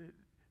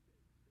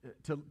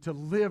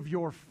live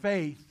your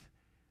faith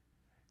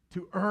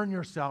to earn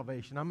your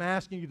salvation. I'm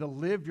asking you to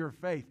live your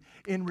faith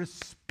in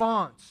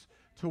response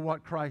to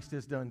what Christ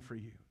has done for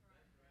you.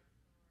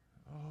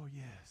 Oh,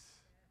 yes.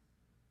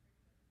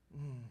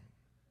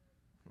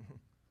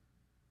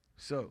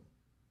 So,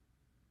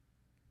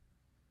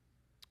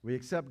 we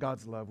accept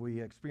God's love,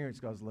 we experience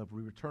God's love,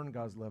 we return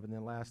God's love, and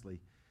then lastly,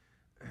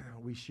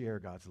 we share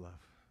God's love.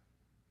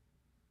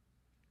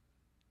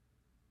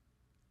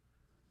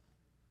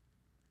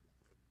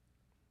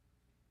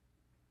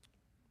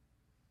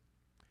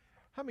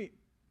 How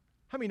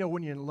many know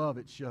when you're in love,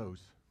 it shows?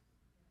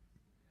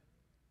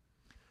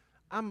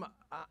 I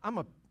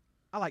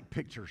like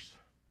pictures.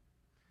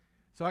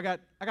 So I got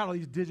all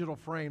these digital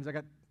frames. I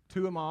got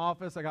 2 in my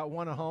office. I got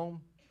 1 at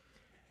home.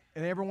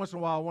 And every once in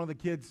a while, one of the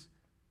kids'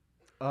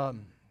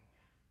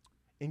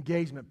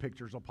 engagement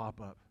pictures will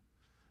pop up.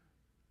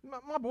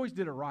 My boys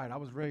did it right. I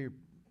was very,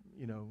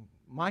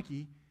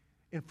 Mikey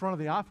in front of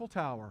the Eiffel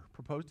Tower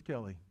proposed to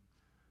Kelly.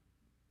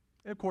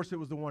 And of course, it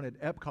was the one at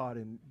Epcot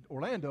in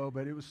Orlando,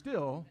 but it was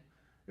the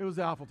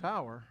Eiffel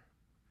Tower.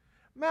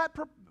 Matt,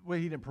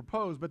 he didn't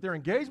propose, but their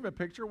engagement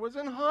picture was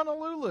in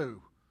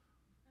Honolulu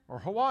or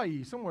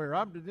Hawaii, somewhere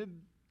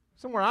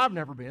I've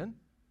never been.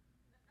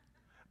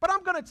 But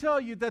I'm going to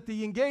tell you that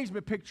the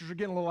engagement pictures are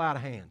getting a little out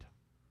of hand.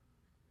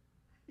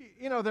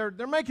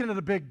 They're making it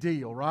a big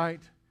deal,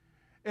 right?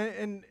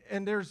 And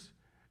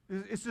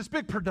it's this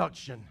big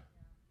production.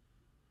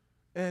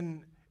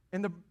 And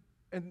the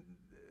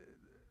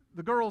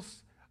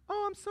girls,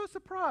 oh, I'm so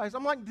surprised.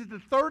 I'm like, did the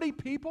 30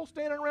 people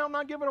standing around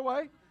not give it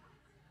away?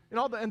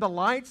 And the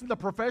lights and the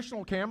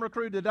professional camera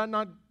crew, did that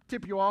not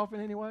tip you off in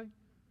any way?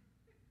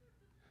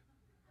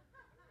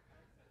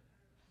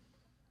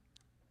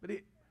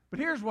 But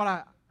here's what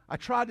I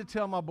tried to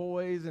tell my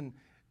boys and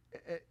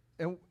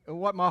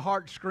what my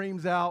heart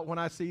screams out when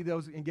I see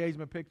those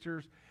engagement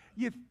pictures.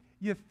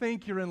 You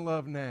think you're in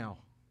love now.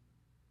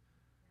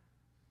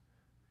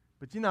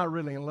 But you're not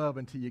really in love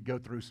until you go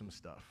through some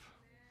stuff.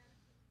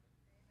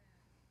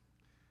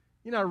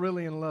 You're not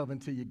really in love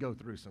until you go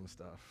through some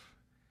stuff.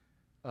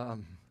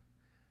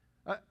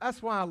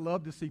 That's why I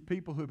love to see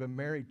people who've been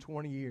married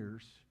 20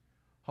 years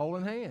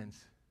holding hands.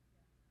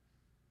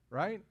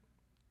 Right?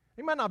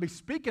 They might not be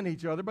speaking to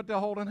each other, but they're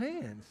holding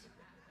hands.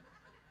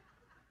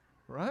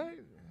 Right?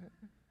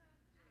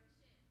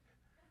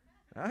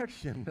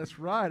 Action. That's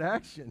right,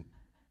 action.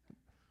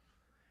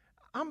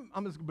 I'm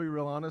just going to be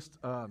real honest.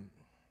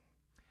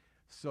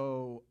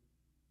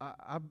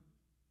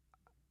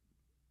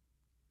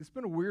 It's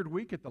been a weird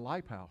week at the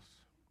Lighthouse.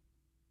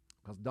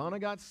 Because Donna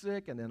got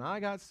sick, and then I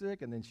got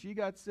sick, and then she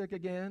got sick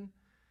again.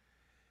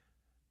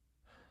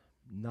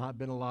 Not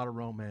been a lot of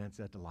romance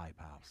at the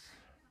Lighthouse.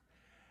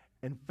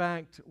 In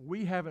fact,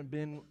 we haven't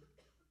been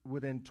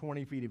within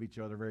 20 feet of each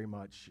other very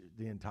much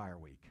the entire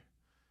week.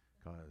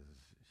 Because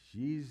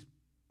she's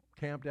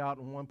camped out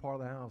in one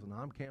part of the house, and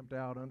I'm camped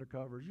out under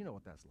covers. You know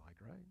what that's like,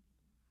 right?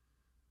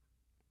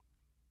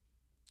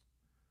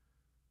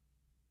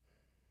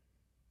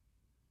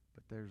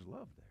 But there's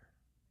love there.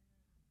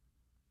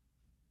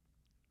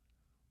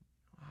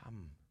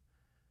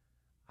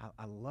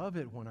 I love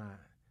it when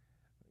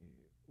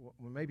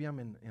maybe I'm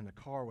in a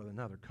car with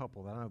another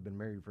couple that I've been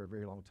married for a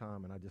very long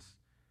time, and I just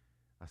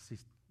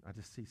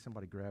see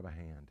somebody grab a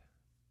hand,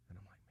 and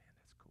I'm like, man,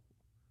 that's cool.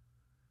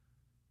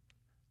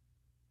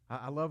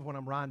 I love when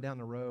I'm riding down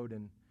the road,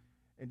 and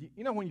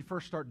when you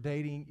first start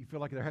dating, you feel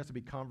like there has to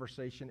be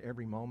conversation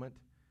every moment,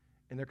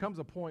 and there comes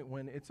a point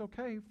when it's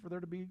okay for there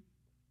to be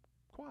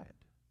quiet.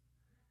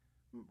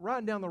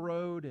 Riding down the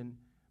road, and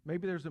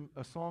maybe there's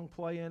a song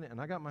playing, and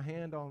I got my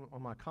hand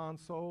on my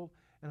console,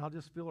 And I'll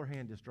just feel her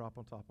hand just drop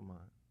on top of mine.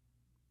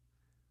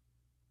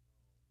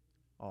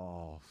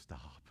 Oh,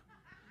 stop.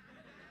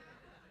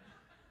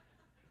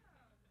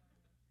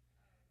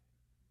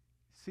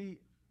 See,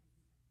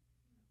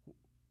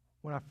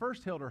 when I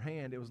first held her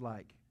hand, it was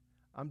like,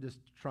 I'm just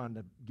trying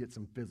to get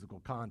some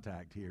physical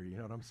contact here, you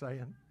know what I'm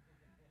saying?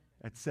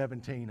 At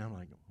 17, I'm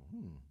like,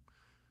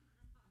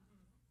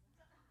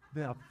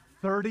 Now,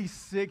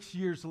 36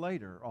 years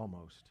later,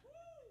 almost,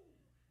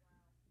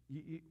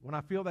 when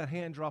I feel that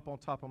hand drop on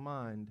top of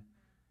mine,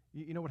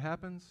 you know what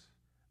happens?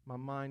 My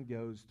mind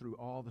goes through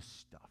all the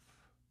stuff,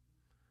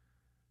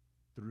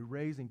 through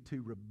raising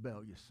 2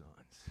 rebellious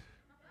sons.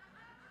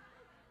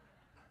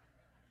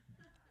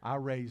 I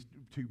raised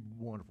 2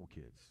 wonderful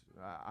kids,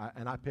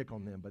 and I pick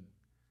on them, but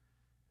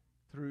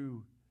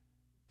through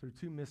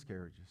 2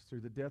 miscarriages,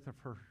 through the death of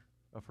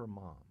her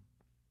mom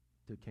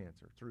to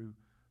cancer, through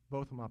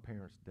both of my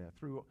parents' death,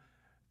 through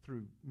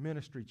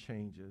ministry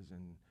changes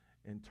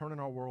and turning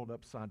our world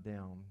upside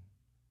down,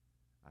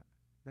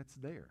 that's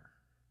there.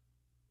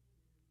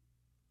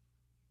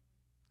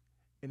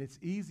 And it's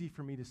easy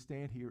for me to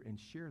stand here and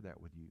share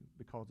that with you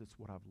because it's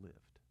what I've lived.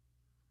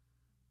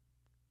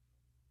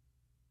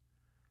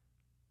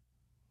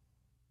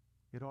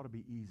 It ought to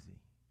be easy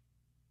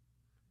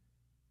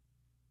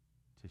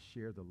to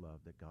share the love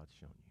that God's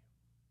shown you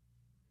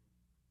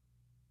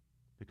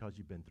because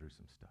you've been through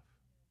some stuff.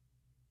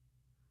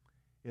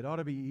 It ought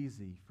to be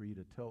easy for you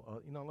to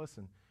tell,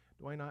 listen,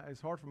 Dwayne,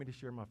 it's hard for me to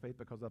share my faith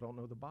because I don't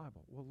know the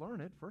Bible. Well,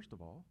 learn it, first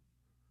of all.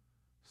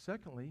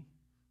 Secondly,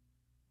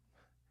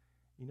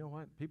 you know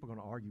what? People are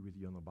going to argue with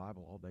you on the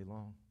Bible all day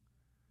long,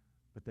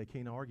 but they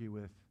can't argue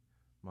with,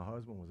 my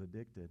husband was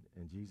addicted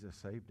and Jesus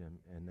saved him,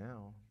 and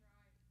now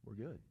we're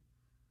good.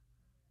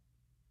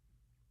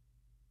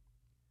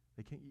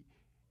 They can't.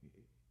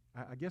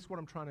 I guess what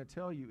I'm trying to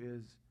tell you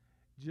is,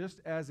 just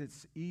as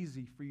it's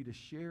easy for you to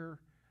share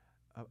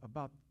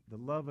about the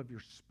love of your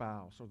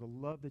spouse or the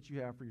love that you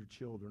have for your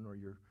children or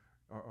your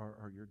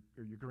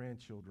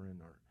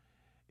grandchildren, or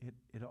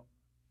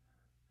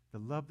the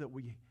love that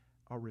we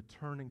are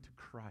returning to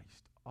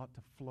Christ ought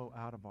to flow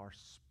out of our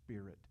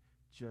spirit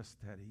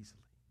just that easily.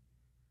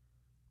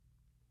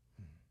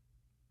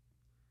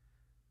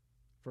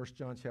 1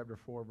 John chapter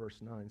 4,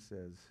 verse 9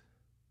 says,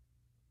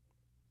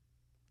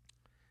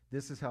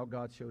 this is how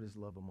God showed his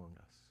love among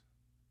us.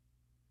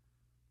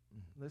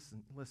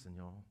 Listen,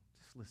 y'all.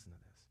 Just listen to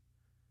this.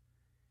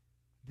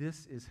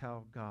 This is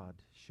how God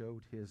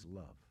showed his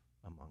love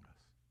among us.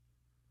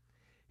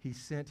 He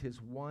sent his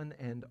one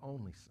and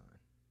only Son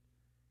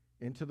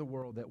into the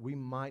world that we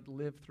might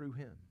live through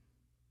him.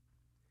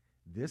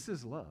 This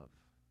is love,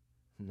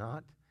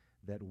 not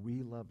that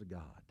we loved God,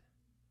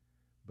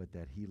 but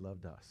that he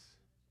loved us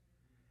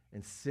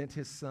and sent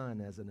his Son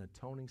as an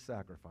atoning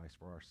sacrifice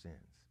for our sins.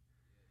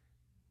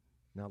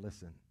 Now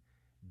listen,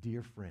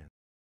 dear friend,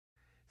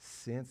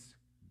 since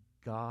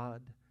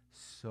God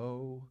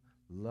so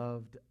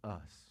loved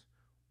us,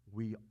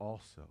 we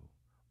also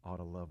ought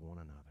to love one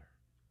another.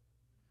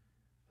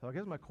 So I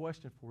guess my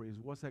question for you is,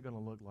 what's that going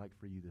to look like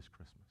for you this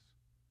Christmas?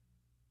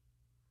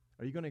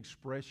 Are you going to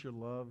express your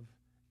love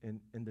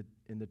in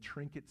the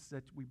trinkets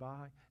that we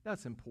buy?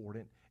 That's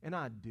important, and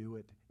I do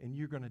it, and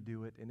you're going to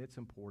do it, and it's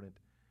important.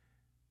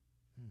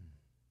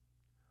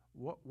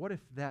 What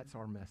if that's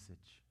our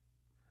message?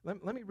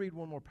 Let me read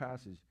one more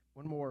passage,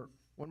 one more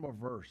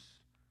verse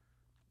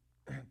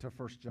to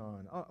 1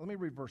 John. Let me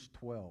read verse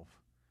 12.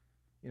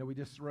 We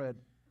just read,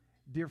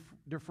 dear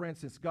friends,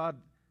 since God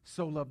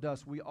so loved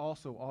us, we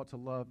also ought to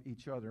love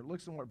each other.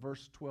 Listen to what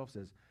verse 12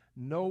 says.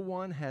 No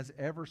one has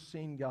ever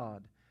seen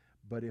God,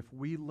 but if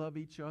we love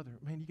each other,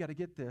 man, you got to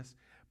get this,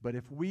 but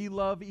if we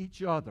love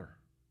each other,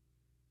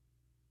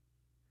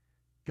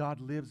 God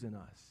lives in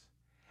us.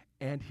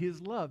 And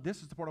his love,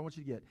 this is the part I want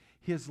you to get,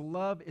 his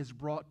love is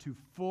brought to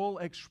full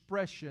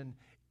expression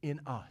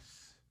in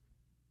us.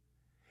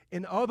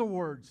 In other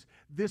words,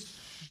 this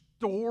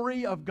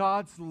story of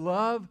God's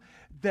love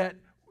that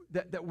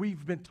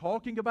we've been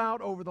talking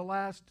about over the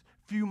last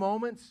few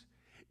moments,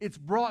 it's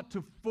brought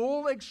to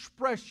full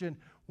expression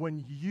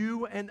when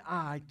you and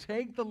I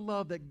take the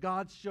love that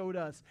God showed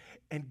us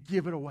and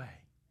give it away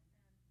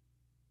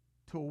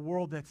to a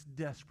world that's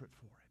desperate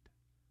for it.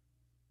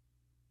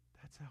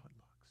 That's how it looks.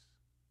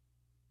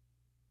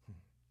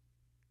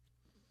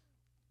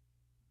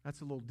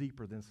 That's a little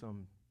deeper than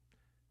some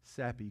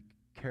sappy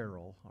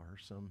carol or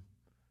some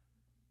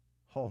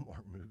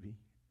Hallmark movie.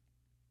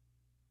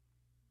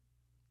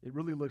 It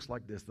really looks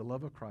like this. The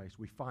love of Christ,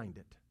 we find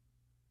it.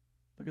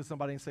 Look at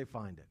somebody and say,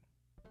 find it.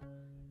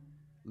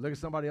 Look at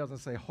somebody else and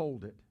say,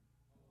 hold it.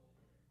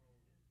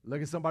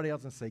 Look at somebody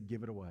else and say,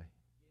 give it away.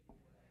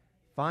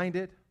 Find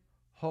it,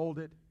 hold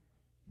it,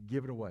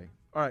 give it away.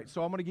 All right,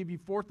 so I'm going to give you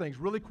 4 things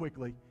really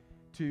quickly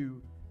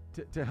to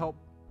help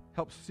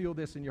seal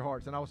this in your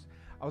hearts. And I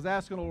was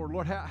asking the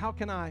Lord, how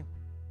can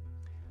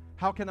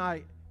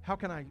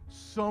I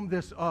sum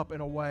this up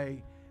in a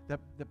way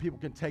that people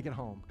can take it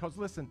home? Because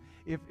listen,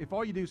 if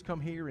all you do is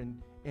come here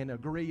and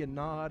agree and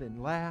nod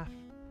and laugh,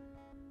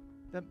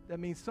 that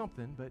means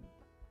something, but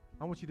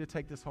I want you to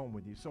take this home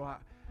with you. So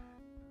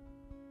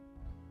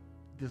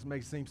this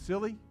may seem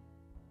silly.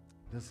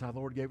 This is how the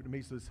Lord gave it to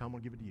me, so this is how I'm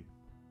going to give it to you.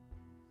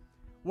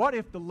 What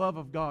if the love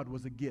of God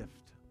was a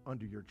gift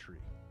under your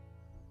tree?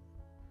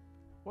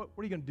 What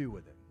are you going to do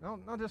with it? Now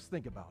just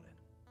think about it.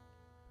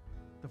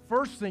 The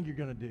first thing you're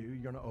going to do, you're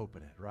going to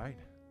open it, right?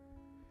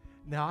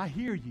 Now, I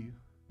hear you.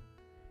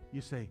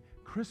 You say,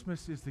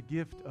 Christmas is the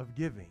gift of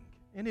giving.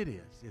 And it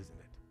is, isn't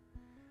it?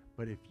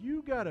 But if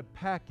you got a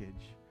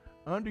package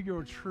under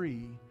your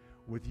tree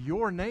with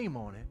your name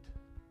on it,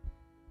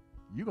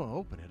 you're going to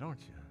open it,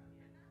 aren't you?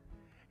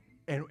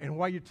 And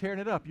while you're tearing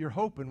it up, you're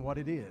hoping what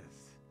it is.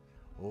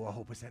 Oh, I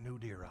hope it's that new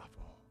deer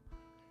rifle.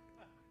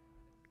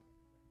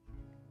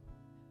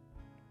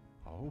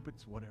 I hope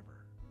it's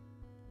whatever.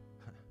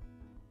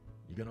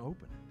 You're going to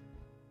open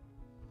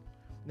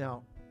it.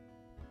 Now,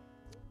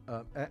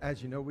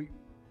 as you know,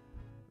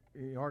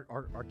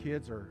 our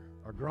kids are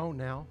grown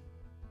now.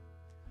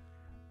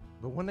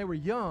 But when they were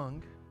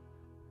young,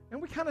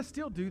 and we kind of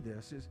still do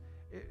this,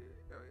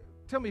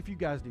 tell me if you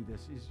guys do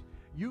this, is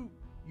you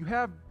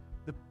have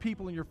the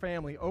people in your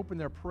family open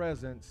their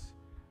presents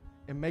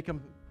and make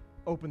them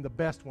open the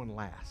best one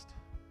last.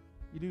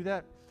 You do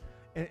that?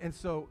 And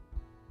so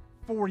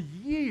for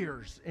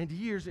years and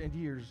years and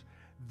years,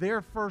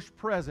 their first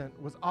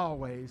present was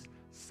always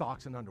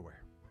socks and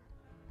underwear.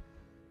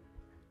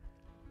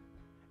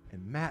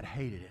 And Matt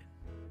hated it.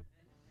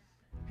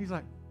 He's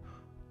like,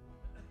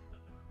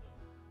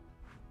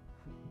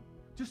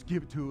 just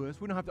give it to us.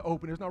 We don't have to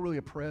open it. It's not really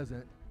a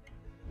present.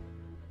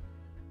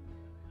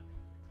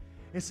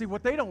 And see,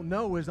 what they don't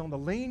know is on the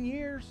lean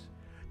years,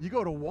 you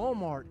go to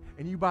Walmart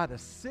and you buy the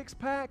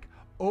 6-pack,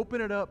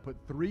 open it up, put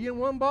 3 in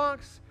one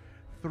box,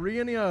 3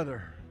 in the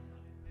other.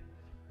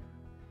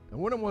 And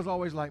one of them was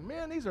always like,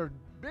 man, these are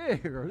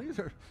big, or these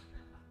are,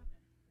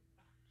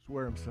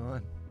 swear them,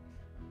 son.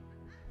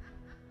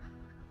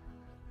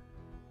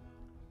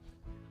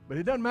 But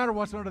it doesn't matter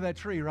what's under that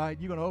tree, right?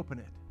 You're going to open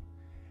it.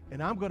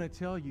 And I'm going to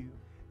tell you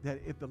that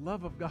if the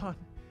love of God,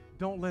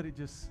 don't let it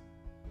just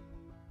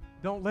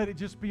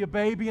be a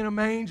baby in a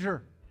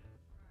manger.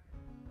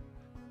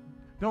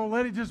 Don't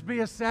let it just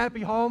be a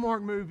sappy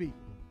Hallmark movie.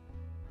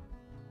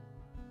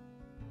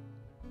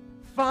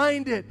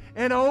 Find it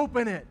and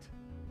open it.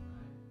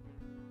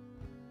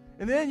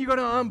 And then you're going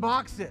to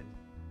unbox it.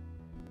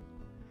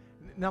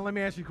 Now let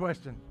me ask you a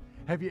question.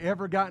 Have you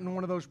ever gotten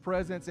one of those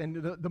presents and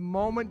the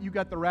moment you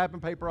got the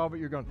wrapping paper off it,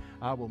 you're going,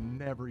 I will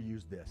never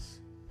use this.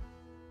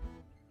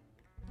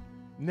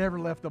 Never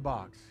left the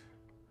box.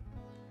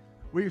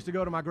 We used to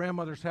go to my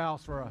grandmother's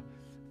house for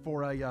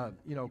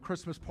a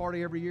Christmas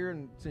party every year,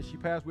 and since she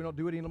passed, we don't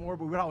do it anymore,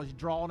 but we would always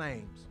draw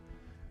names.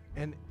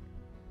 And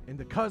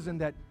the cousin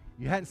that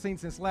you hadn't seen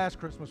since last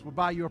Christmas would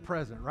buy you a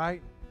present,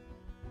 right?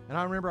 And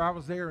I remember I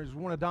was there. It was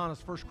one of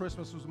Donna's first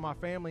Christmases with my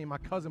family, and my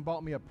cousin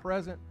bought me a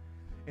present,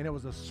 and it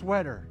was a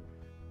sweater,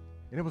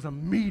 and it was a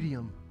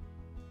medium.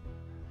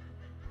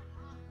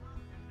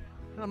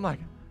 And I'm like,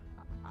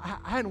 I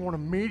hadn't worn a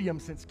medium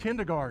since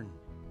kindergarten.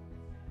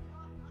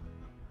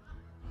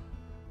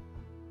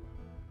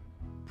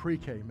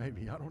 Pre-K,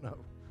 maybe, I don't know.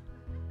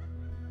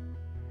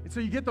 And so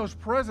you get those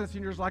presents,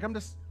 and you're just like,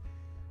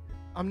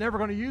 I'm never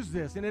going to use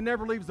this, and it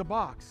never leaves the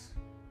box.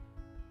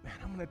 Man,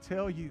 I'm going to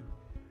tell you,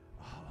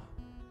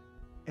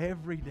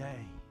 every day,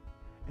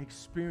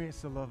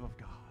 experience the love of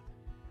God.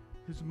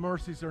 His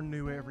mercies are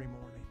new every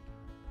morning.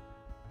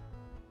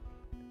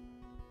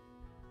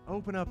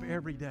 Open up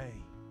every day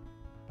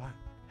by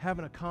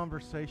having a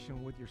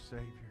conversation with your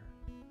Savior.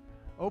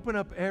 Open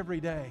up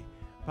every day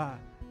by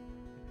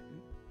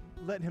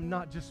letting him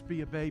not just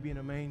be a baby in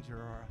a manger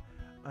or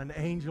an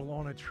angel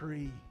on a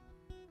tree.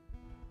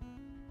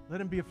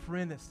 Let him be a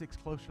friend that sticks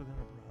closer than a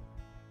brother.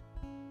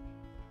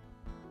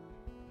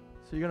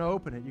 So you're going to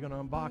open it, you're going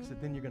to unbox it,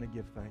 then you're going to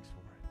give thanks for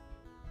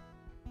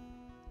it.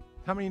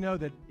 How many know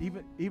that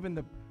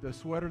even the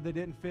sweater that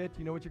didn't fit,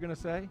 you know what you're going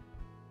to say?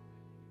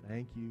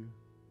 Thank you.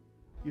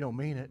 You don't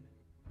mean it.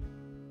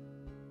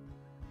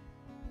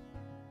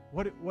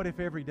 What if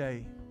every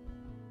day,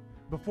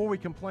 before we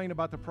complain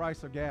about the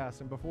price of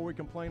gas and before we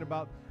complain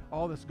about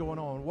all that's going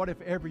on, what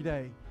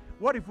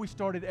if we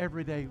started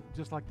every day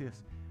just like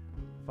this?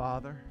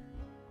 Father,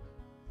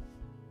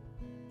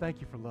 thank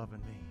you for loving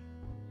me.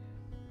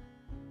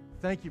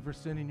 Thank you for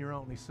sending your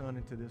only Son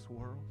into this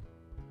world.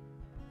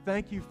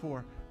 Thank you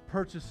for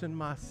purchasing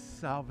my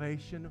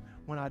salvation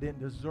when I didn't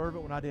deserve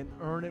it, when I didn't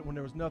earn it, when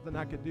there was nothing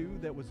I could do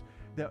that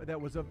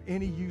was of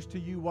any use to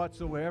you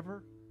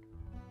whatsoever.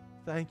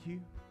 Thank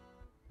you.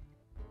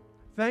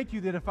 Thank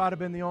you that if I'd have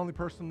been the only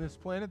person on this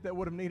planet that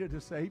would have needed a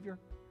Savior,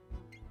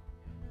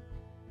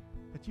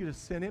 that you'd have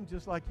sent him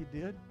just like you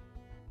did.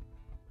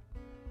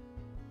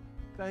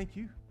 Thank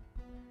you.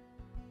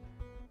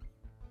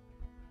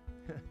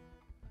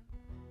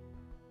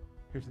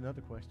 Here's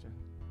another question.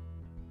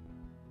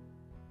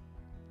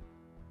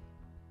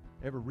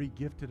 Ever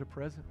re-gifted a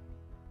present?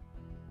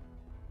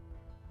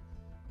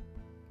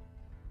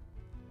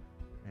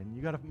 And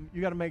you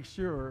got to make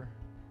sure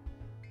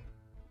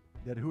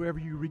that whoever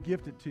you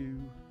re-gift it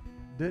to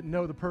didn't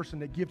know the person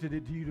that gifted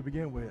it to you to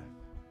begin with.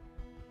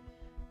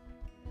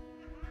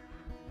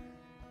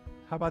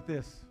 How about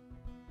this?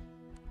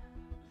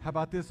 How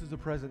about this as a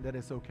present that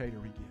it's okay to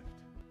regift?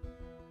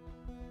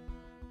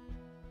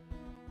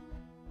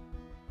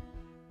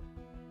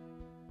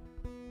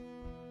 Amen.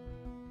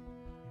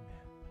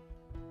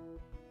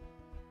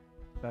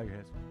 Bow your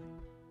heads with me.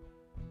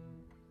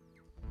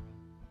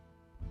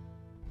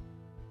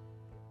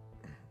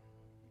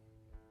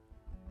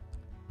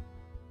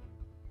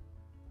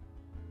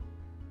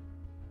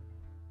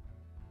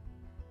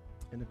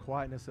 In the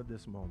quietness of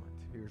this moment,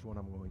 here's what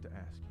I'm going to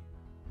ask you.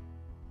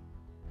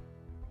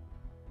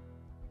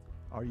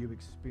 Are you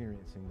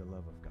experiencing the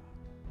love of God?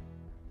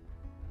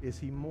 Is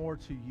He more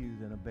to you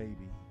than a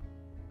baby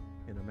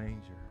in a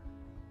manger?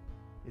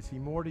 Is He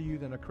more to you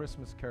than a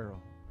Christmas carol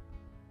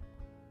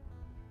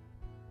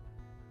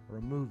or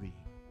a movie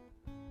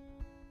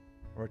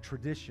or a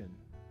tradition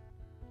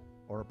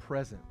or a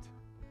present?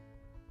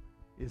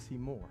 Is He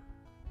more?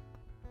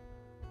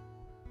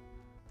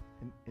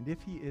 And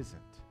if He isn't,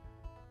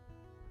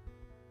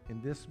 in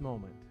this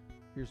moment,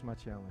 here's my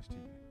challenge to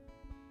you.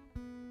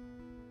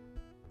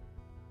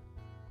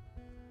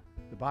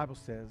 The Bible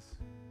says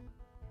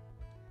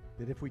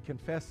that if we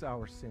confess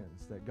our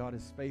sins, that God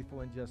is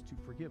faithful and just to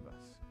forgive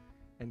us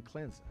and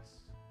cleanse us.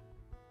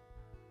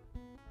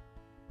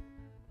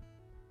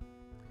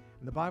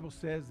 And the Bible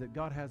says that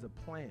God has a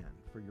plan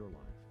for your life.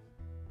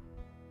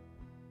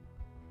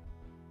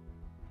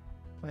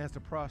 Plans to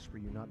prosper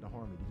you, not to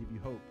harm you, to give you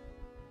hope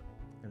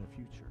and a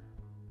future.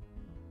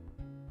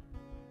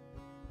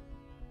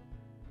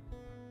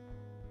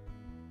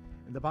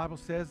 And the Bible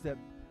says that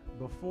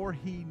before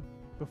you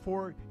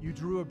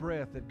drew a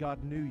breath, that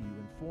God knew you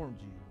and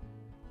formed you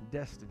and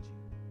destined you.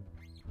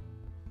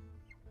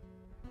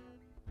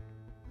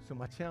 So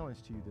my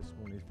challenge to you this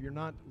morning, if you're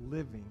not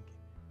living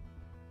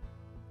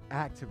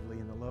actively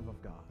in the love of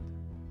God,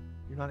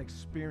 you're not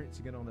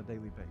experiencing it on a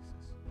daily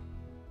basis,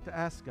 to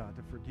ask God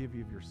to forgive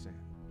you of your sin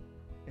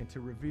and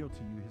to reveal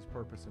to you His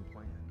purpose and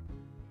plan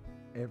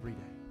every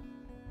day.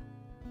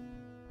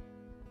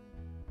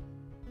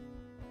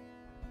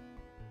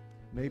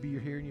 Maybe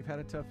you're here and you've had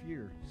a tough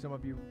year. Some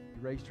of you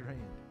raised your hand.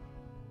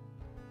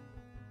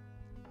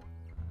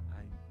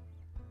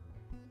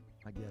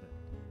 I get it.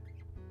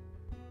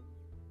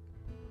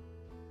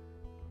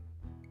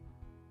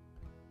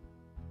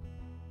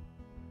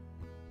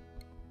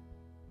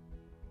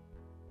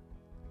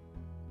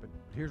 But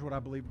here's what I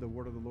believe the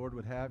word of the Lord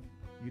would have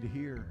you to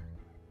hear.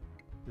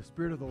 The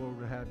Spirit of the Lord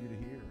would have you to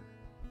hear.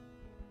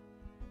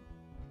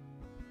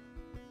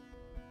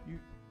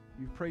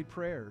 You've prayed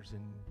prayers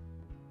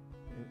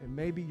and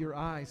maybe your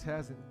eyes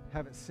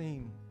haven't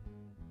seen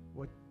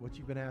what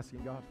you've been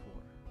asking God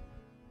for.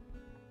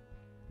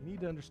 You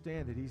need to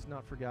understand that He's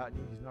not forgotten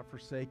you. He's not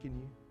forsaken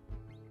you.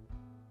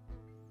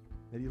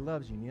 That He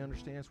loves you and He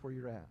understands where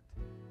you're at.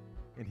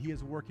 And He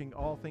is working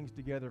all things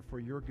together for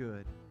your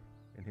good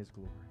and His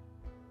glory.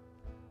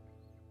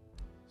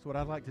 So what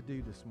I'd like to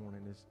do this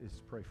morning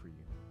is pray for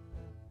you.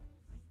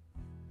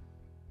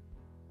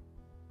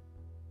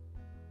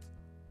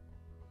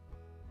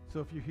 So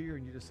if you're here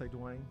and you just say,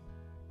 Dwayne,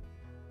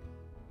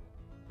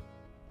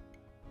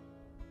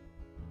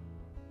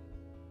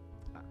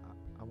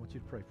 I want you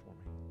to pray for me.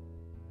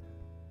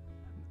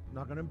 I'm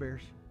not going to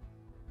embarrass you.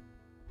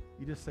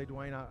 You just say,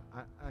 Dwayne,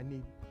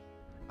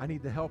 I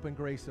need the help and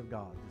grace of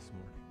God this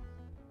morning.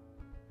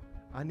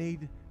 I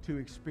need to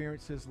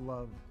experience His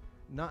love,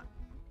 not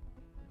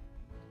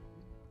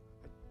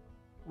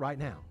right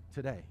now,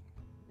 today,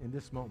 in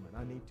this moment.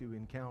 I need to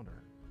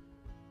encounter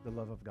the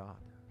love of God.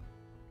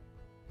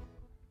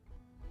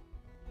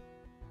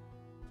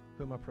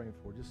 Who am I praying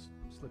for? Just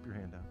slip your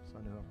hand up so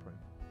I know I'm praying.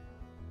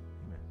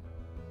 Amen.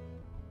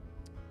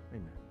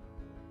 Amen.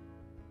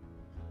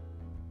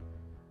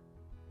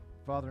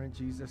 Father, in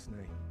Jesus'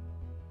 name,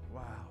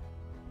 wow,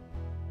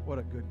 what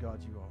a good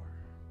God you are.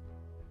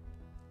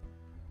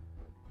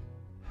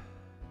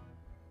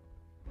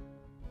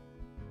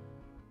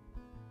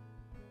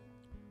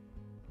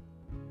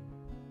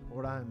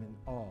 Lord, I am in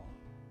awe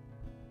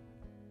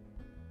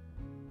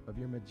of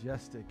your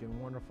majestic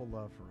and wonderful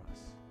love for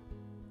us.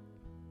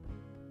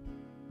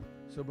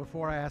 So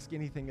before I ask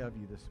anything of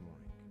you this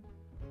morning,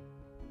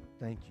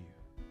 thank you.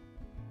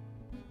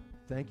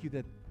 Thank you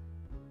that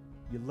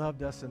you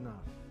loved us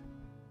enough.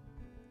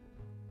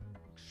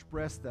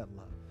 Express that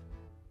love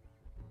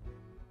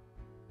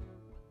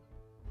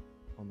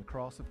on the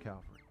cross of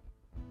Calvary,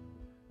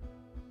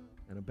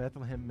 in a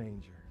Bethlehem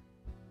manger,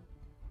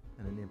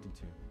 and an empty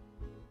tomb.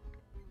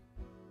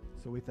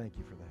 So we thank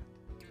you for that.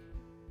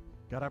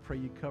 God, I pray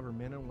you cover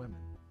men and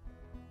women,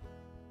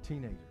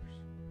 teenagers,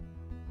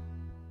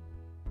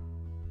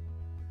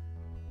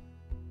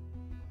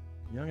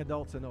 young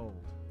adults and old,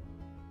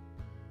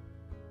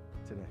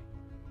 today,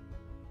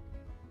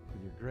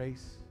 with your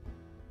grace,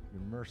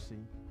 your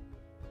mercy,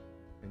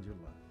 and your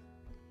love.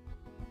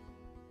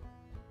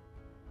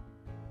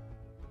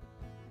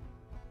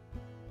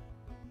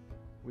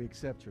 We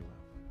accept your love.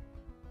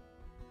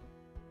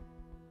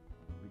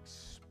 We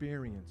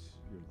experience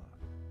your love.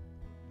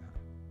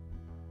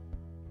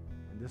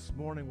 this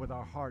morning with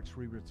our hearts,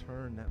 we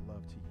return that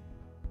love to you.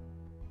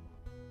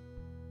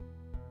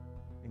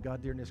 And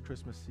God, during this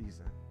Christmas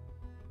season,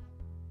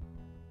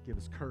 give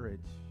us courage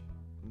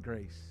and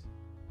grace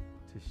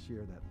to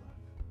share that love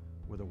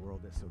with a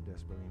world that so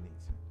desperately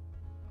needs it.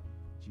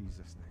 In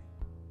Jesus' name.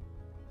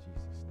 In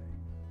Jesus'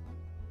 name.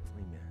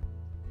 Amen.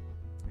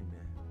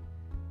 Amen.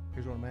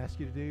 Here's what I'm going to ask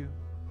you to do.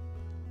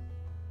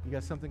 You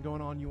got something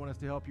going on you want us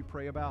to help you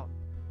pray about?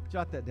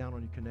 Jot that down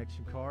on your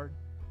connection card.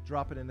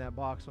 Drop it in that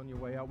box on your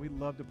way out. We'd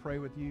love to pray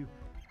with you.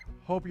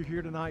 Hope you're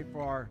here tonight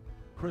for our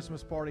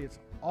Christmas party. It's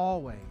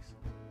always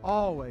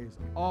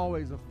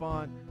a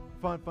fun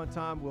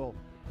time. We'll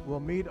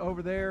meet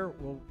over there.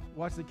 We'll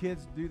watch the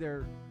kids do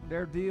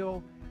their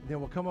deal. And then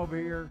we'll come over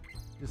here,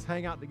 just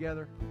hang out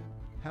together,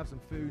 have some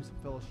food, some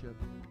fellowship.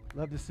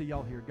 Love to see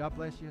y'all here. God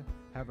bless you.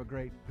 Have a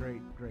great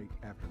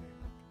afternoon.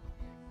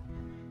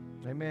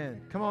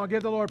 Amen. Come on,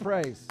 give the Lord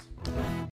praise.